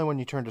apparently when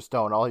you turn to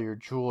stone, all your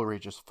jewelry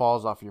just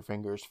falls off your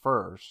fingers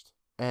first.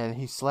 And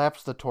he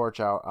slaps the torch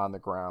out on the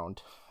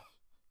ground.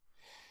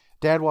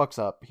 Dad walks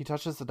up. He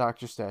touches the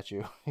doctor's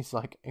statue. He's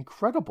like,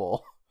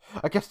 incredible.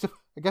 I guess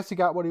he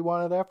got what he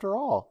wanted after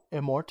all.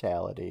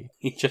 Immortality.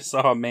 He just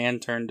saw a man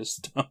turn to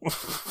stone.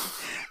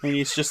 And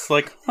he's just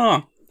like,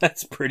 huh,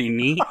 that's pretty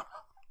neat.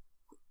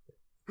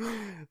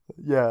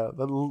 Yeah,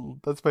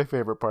 that's my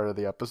favorite part of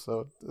the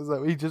episode. Is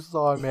that he just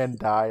saw a man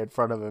die in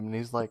front of him, and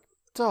he's like,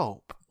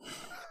 dope.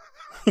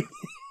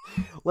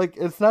 Like,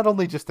 it's not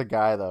only just a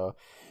guy, though.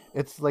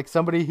 It's like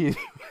somebody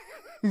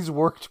he's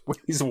worked with.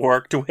 He's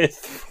worked with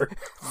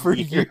for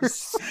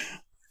years.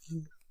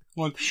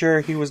 Well,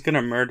 sure, he was going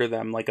to murder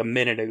them like a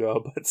minute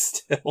ago, but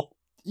still.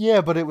 Yeah,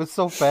 but it was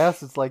so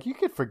fast, it's like, you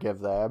could forgive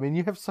that. I mean,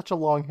 you have such a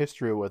long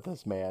history with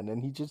this man,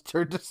 and he just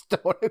turned to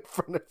stone in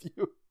front of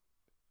you.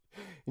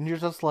 And you're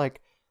just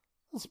like,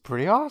 that's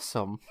pretty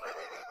awesome.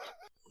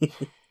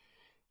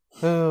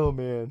 Oh,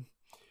 man.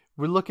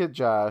 We look at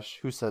Josh,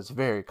 who says,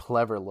 very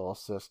clever, little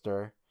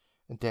sister.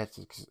 And Dad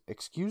says,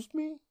 excuse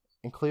me?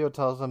 And Cleo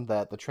tells him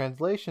that the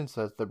translation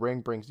says the ring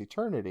brings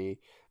eternity,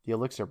 the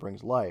elixir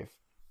brings life.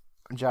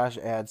 And Josh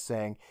adds,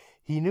 saying,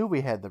 he knew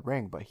we had the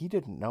ring, but he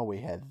didn't know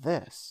we had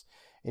this.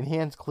 And he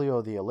hands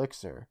Cleo the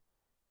elixir.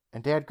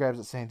 And Dad grabs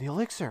it, saying, the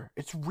elixir,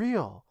 it's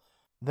real.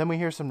 Then we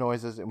hear some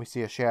noises, and we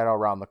see a shadow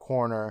around the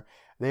corner.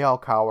 They all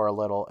cower a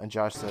little, and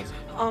Josh says,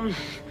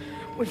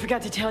 We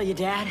forgot to tell you,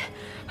 Dad.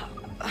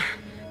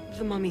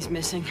 The mummy's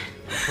missing.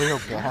 Cleo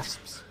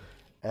gasps,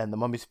 and the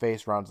mummy's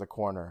face rounds the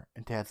corner,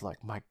 and Dad's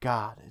like, my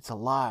God, it's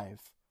alive.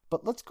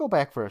 But let's go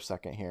back for a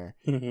second here.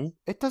 Mm-hmm.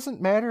 It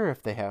doesn't matter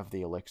if they have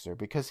the elixir,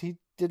 because he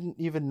didn't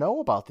even know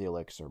about the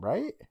elixir,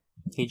 right?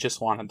 He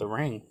just wanted the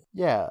ring.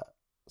 Yeah.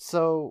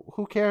 So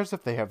who cares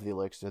if they have the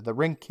elixir? The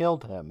ring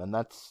killed him, and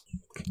that's,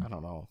 I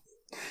don't know.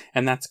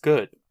 And that's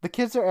good. The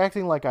kids are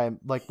acting like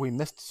we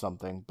missed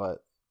something, but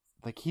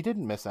like he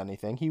didn't miss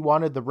anything. He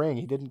wanted the ring.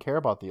 He didn't care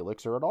about the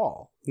elixir at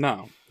all.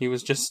 No, he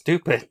was just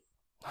stupid.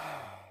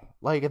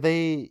 Like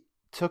they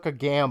took a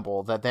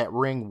gamble that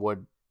ring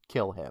would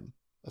kill him,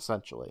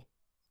 essentially.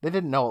 They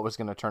didn't know it was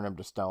going to turn him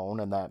to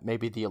stone and that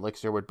maybe the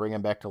elixir would bring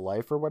him back to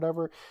life or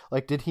whatever.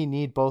 Like, did he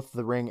need both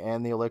the ring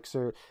and the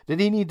elixir? Did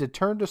he need to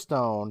turn to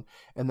stone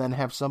and then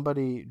have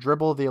somebody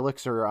dribble the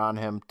elixir on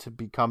him to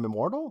become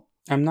immortal?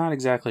 I'm not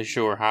exactly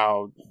sure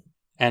how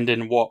and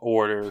in what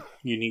order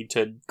you need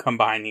to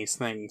combine these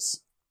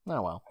things.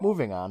 Oh well,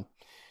 moving on.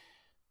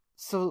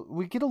 So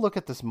we get a look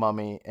at this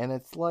mummy, and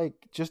it's like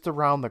just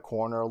around the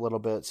corner a little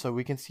bit, so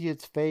we can see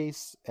its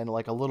face and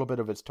like a little bit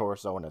of its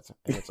torso and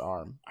its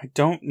arm. I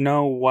don't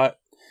know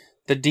what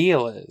the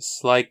deal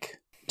is.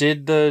 Like,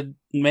 did the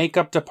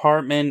makeup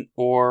department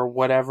or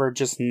whatever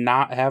just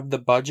not have the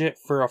budget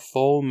for a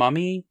full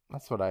mummy?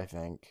 That's what I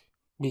think.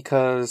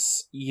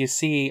 Because you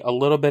see a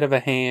little bit of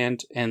a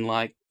hand and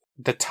like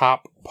the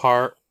top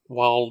part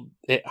while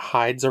it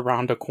hides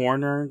around a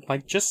corner.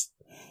 Like, just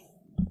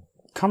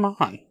come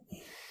on.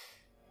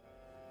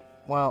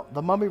 Well,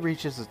 the mummy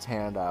reaches its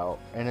hand out,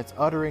 and it's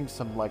uttering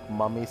some, like,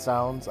 mummy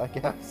sounds, I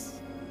guess.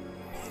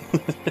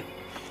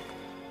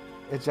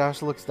 And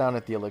Josh looks down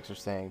at the elixir,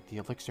 saying, the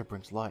elixir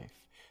brings life.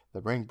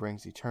 The ring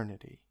brings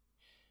eternity.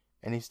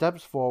 And he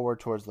steps forward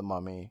towards the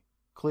mummy.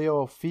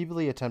 Cleo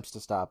feebly attempts to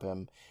stop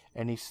him,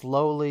 and he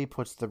slowly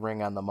puts the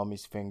ring on the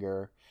mummy's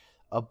finger.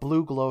 A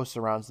blue glow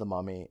surrounds the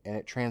mummy, and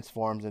it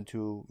transforms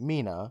into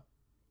Mina,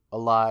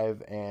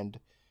 alive and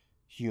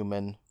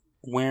human.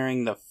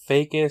 Wearing the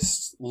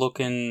fakest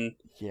looking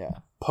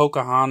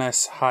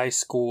Pocahontas high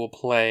school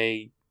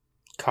play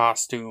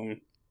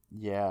costume.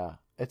 Yeah.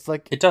 It's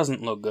like it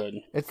doesn't look good.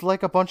 It's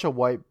like a bunch of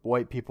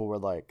white people were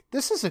like,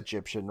 this is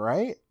Egyptian,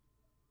 right?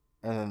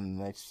 And then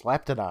they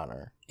slapped it on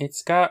her.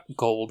 It's got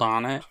gold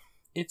on it.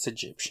 It's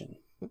Egyptian.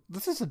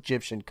 This is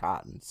Egyptian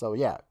cotton, so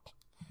yeah.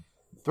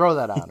 Throw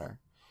that on her.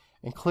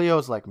 And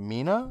Cleo's like,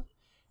 Mina?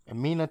 And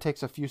Mina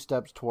takes a few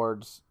steps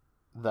towards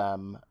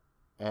them,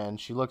 and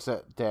she looks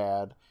at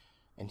Dad.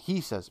 And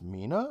he says,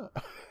 Mina?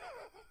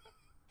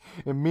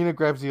 And Mina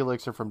grabs the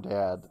elixir from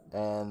Dad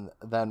and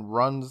then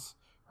runs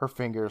her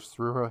fingers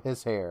through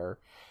his hair.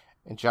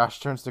 And Josh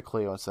turns to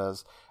Cleo and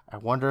says, I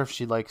wonder if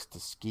she likes to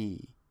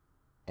ski.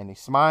 And he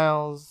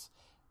smiles,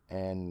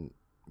 and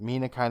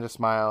Mina kind of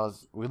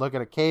smiles. We look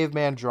at a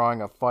caveman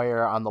drawing a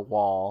fire on the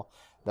wall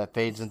that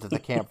fades into the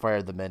campfire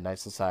of the Midnight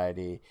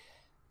Society.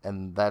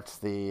 And that's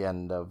the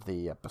end of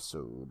the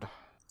episode.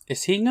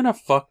 Is he gonna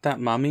fuck that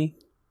mummy?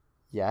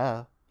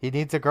 Yeah. He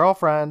needs a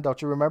girlfriend.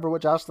 Don't you remember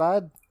what Josh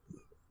said?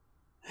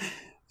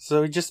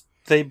 So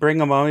they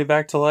bring a mummy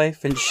back to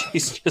life and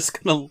she's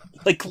just gonna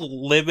like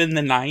live in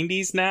the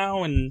 90s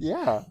now and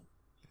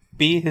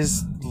be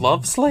his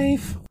love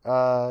slave?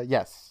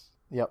 Yes.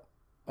 Yep.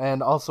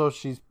 And also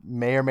she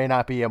may or may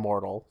not be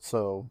immortal,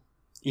 so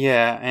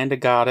yeah, and a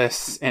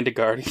goddess and a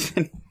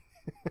guardian.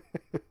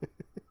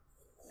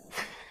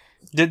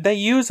 Did they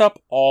use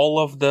up all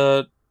of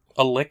the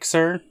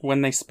elixir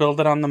when they spilled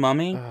it on the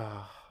mummy?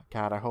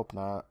 God, I hope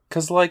not.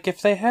 Because, like,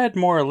 if they had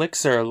more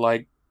elixir,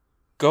 like,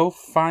 go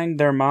find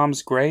their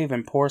mom's grave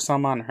and pour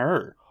some on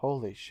her.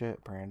 Holy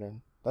shit,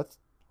 Brandon.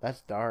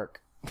 That's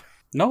dark.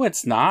 No,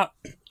 it's not.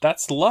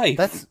 That's life.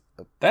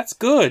 That's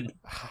good.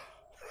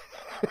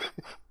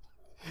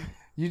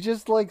 You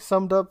just, like,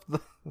 summed up the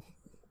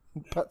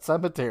Pet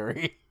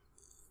Cemetery.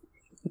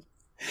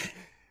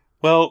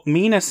 Well,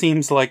 Mina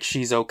seems like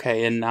she's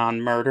okay and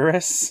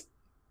non-murderous.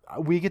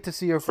 We get to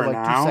see her for like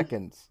now. 2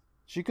 seconds.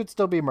 She could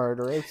still be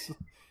murderous.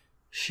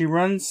 She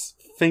runs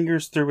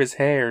fingers through his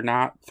hair,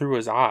 not through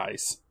his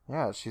eyes.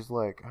 Yeah, she's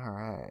like,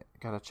 alright,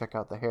 gotta check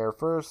out the hair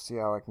first, see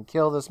how I can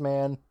kill this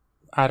man.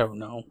 I don't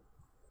know.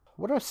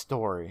 What a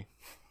story.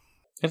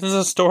 This is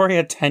a story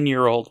a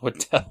 10-year-old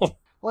would tell.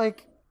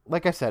 Like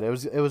I said, it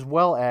was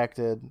well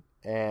acted,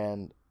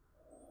 and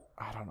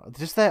I don't know,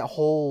 just that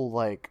whole,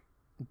 like,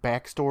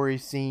 backstory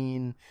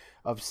scene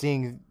of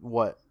seeing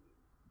what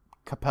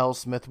Capel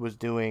Smith was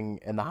doing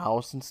in the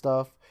house and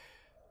stuff.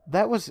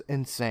 That was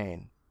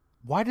insane.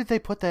 Why did they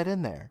put that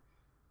in there?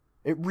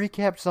 It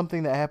recapped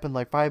something that happened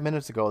like 5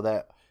 minutes ago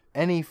that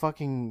any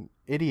fucking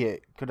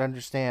idiot could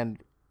understand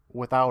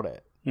without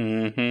it.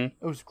 Mm-hmm.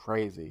 It was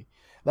crazy.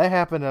 That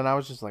happened and I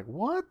was just like,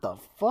 what the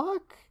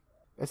fuck?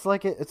 It's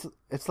like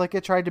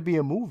it tried to be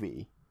a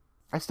movie.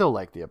 I still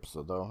liked the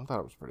episode though. I thought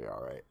it was pretty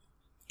alright.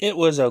 It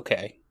was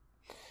okay.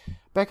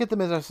 Back at the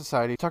Midnight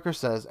Society, Tucker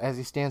says as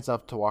he stands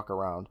up to walk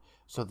around,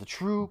 So the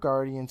true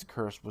Guardian's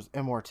curse was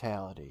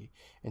immortality,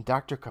 and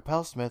Dr.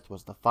 Capel Smith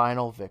was the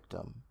final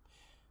victim.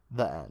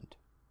 The end.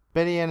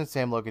 Betty Ann and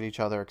Sam look at each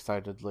other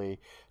excitedly.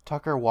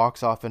 Tucker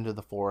walks off into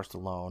the forest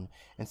alone,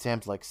 and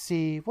Sam's like,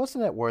 see,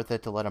 wasn't it worth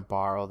it to let him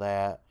borrow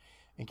that?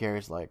 And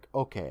Gary's like,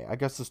 okay, I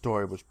guess the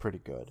story was pretty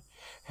good.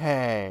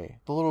 Hey,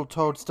 the little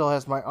toad still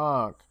has my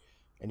ankh.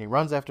 And he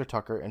runs after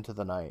Tucker into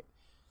the night.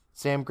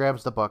 Sam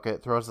grabs the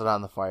bucket, throws it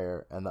on the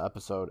fire, and the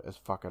episode is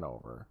fucking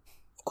over.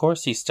 Of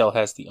course he still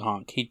has the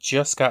ankh. He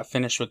just got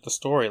finished with the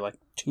story like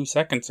 2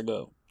 seconds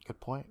ago. Good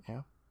point,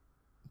 yeah.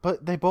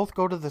 But they both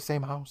go to the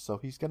same house, so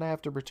he's going to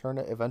have to return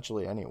it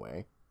eventually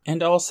anyway.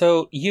 And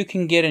also, you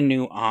can get a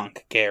new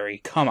ankh,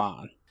 Gary. Come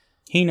on.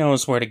 He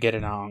knows where to get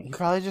an ankh. He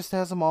probably just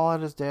has them all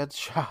at his dad's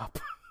shop.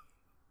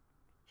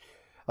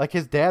 Like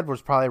his dad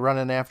was probably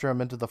running after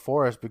him into the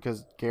forest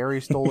because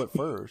Gary stole it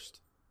first.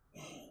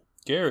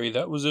 Gary,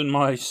 that was in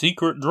my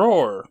secret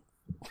drawer.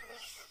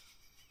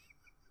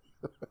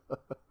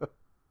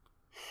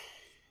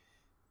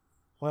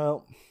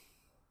 Well,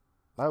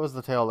 that was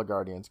the tale of the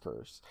Guardian's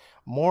curse.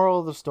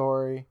 Moral of the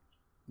story,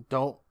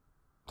 don't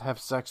have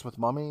sex with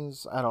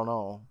mummies? I don't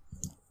know.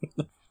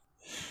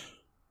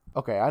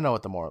 Okay, I know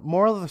what the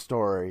moral of the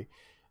story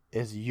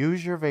is: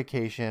 use your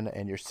vacation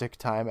and your sick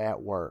time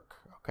at work,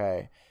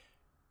 okay?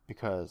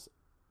 Because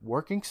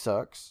working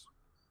sucks,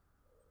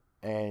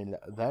 and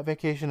that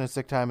vacation and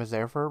sick time is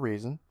there for a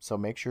reason, so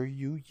make sure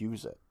you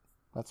use it.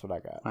 That's what I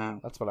got. Wow.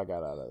 That's what I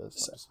got out of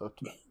this episode.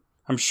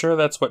 I'm sure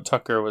that's what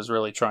Tucker was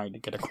really trying to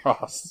get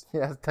across.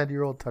 Yeah,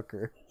 10-year-old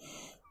Tucker.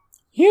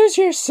 Use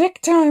your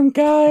sick time,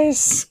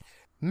 guys!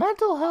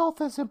 Mental health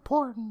is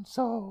important,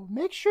 so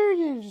make sure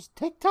you just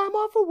take time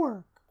off of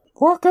work.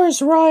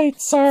 Workers'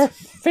 rights are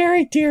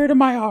very dear to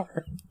my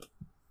heart.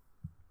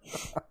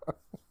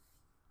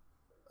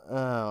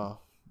 Oh.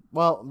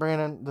 Well,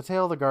 Brandon, the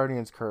tale of the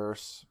Guardian's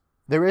curse.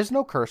 There is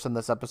no curse in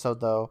this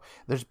episode, though.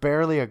 There's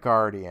barely a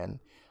Guardian.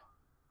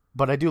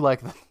 But I do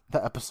like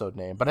the episode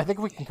name. But I think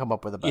we can come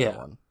up with a better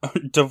one.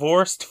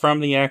 Divorced from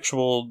the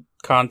actual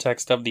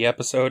context of the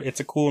episode,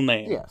 it's a cool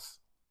name. Yes.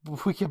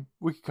 We could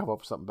come up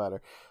with something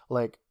better.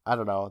 Like, I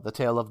don't know, the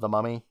tale of the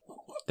mummy.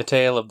 The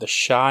tale of the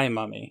shy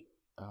mummy.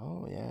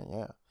 Oh,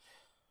 yeah.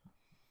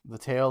 The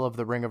tale of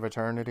the Ring of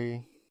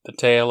Eternity. The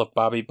tale of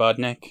Bobby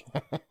Budnick.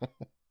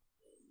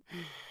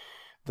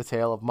 The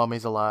tale of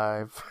Mummies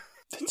Alive.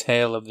 The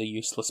tale of the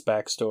useless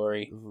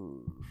backstory.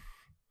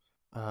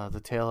 The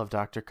tale of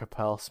Dr.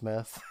 Capel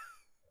Smith.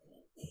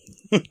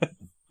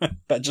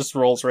 That just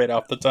rolls right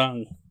off the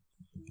tongue.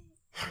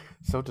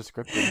 So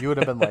descriptive. You would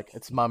have been like,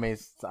 it's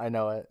mummies. I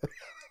know it.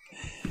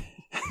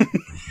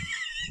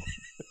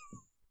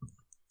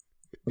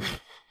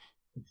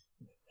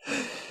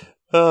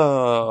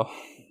 Oh.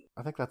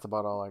 I think that's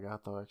about all I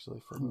got, though,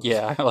 actually. For this.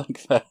 Yeah, I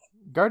like that.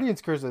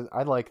 Guardian's Curse,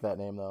 I like that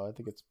name, though. I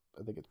think it's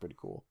pretty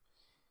cool.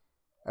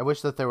 I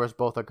wish that there was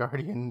both a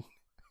Guardian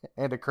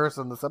and a curse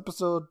in this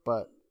episode,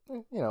 but,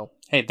 you know.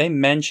 Hey, they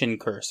mention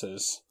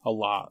curses a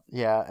lot.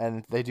 Yeah,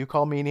 and they do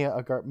call Mina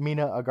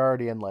a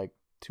Guardian like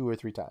 2 or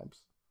 3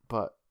 times.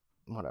 But,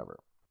 whatever.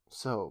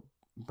 So,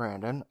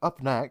 Brandon,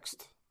 up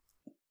next,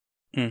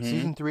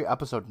 Season 3,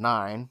 Episode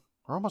 9.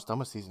 We're almost done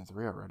with Season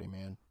 3 already,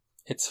 man.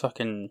 It's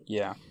fucking,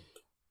 yeah.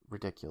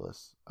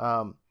 Ridiculous.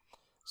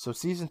 So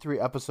Season 3,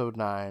 Episode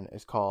 9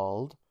 is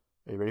called,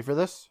 are you ready for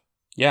this?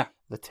 Yeah.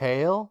 The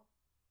Tale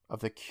of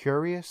the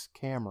Curious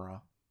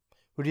Camera.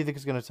 Who do you think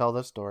is going to tell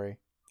this story?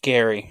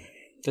 Gary.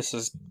 This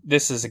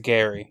is a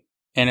Gary.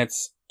 And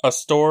it's a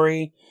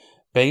story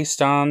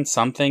based on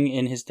something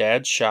in his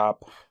dad's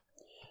shop.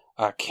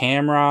 A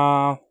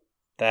camera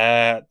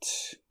that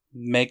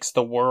makes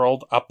the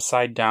world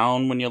upside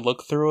down when you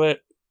look through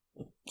it.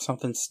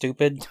 Something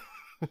stupid.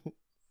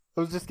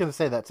 I was just going to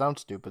say that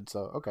sounds stupid,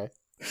 so okay.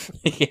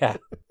 Yeah.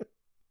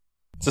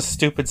 It's a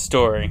stupid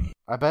story.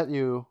 I bet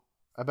you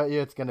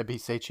it's going to be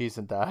Say Cheese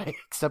and Die,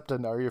 except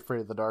in Are You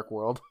Afraid of the Dark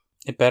World?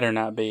 It better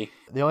not be.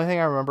 The only thing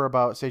I remember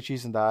about Say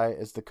Cheese and Die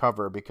is the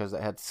cover because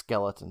it had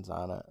skeletons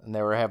on it, and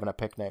they were having a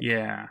picnic.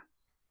 Yeah.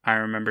 I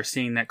remember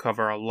seeing that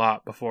cover a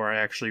lot before I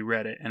actually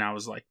read it, and I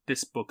was like,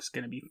 this book's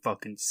going to be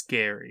fucking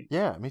scary.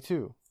 Yeah, me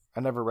too.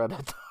 I never read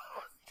it,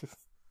 though. It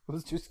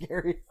was too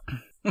scary.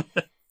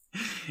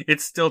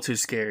 It's still too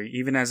scary,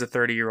 even as a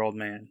 30-year-old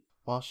man.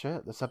 Well,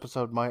 shit, this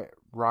episode might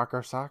rock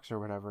our socks or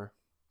whatever.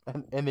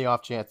 And in the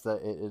off chance that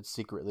it's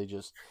secretly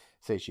just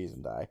Say Cheese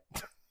and Die.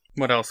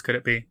 What else could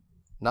it be?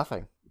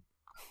 Nothing.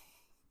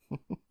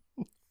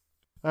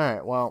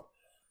 Alright, well,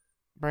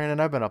 Brandon,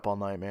 I've been up all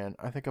night, man.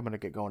 I think I'm going to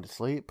get going to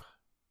sleep.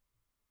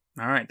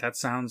 Alright, that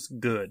sounds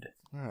good.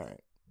 Alright.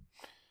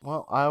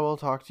 Well, I will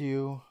talk to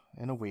you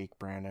in a week,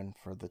 Brandon,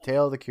 for the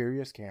Tale of the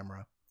Curious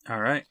Camera.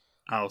 Alright,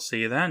 I'll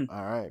see you then.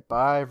 Alright,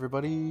 bye,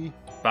 everybody.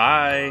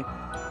 Bye.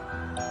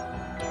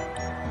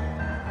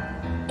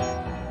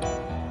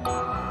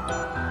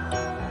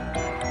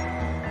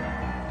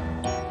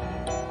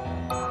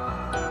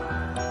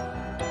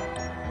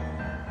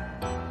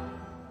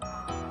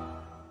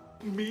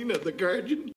 Mina, the Guardian,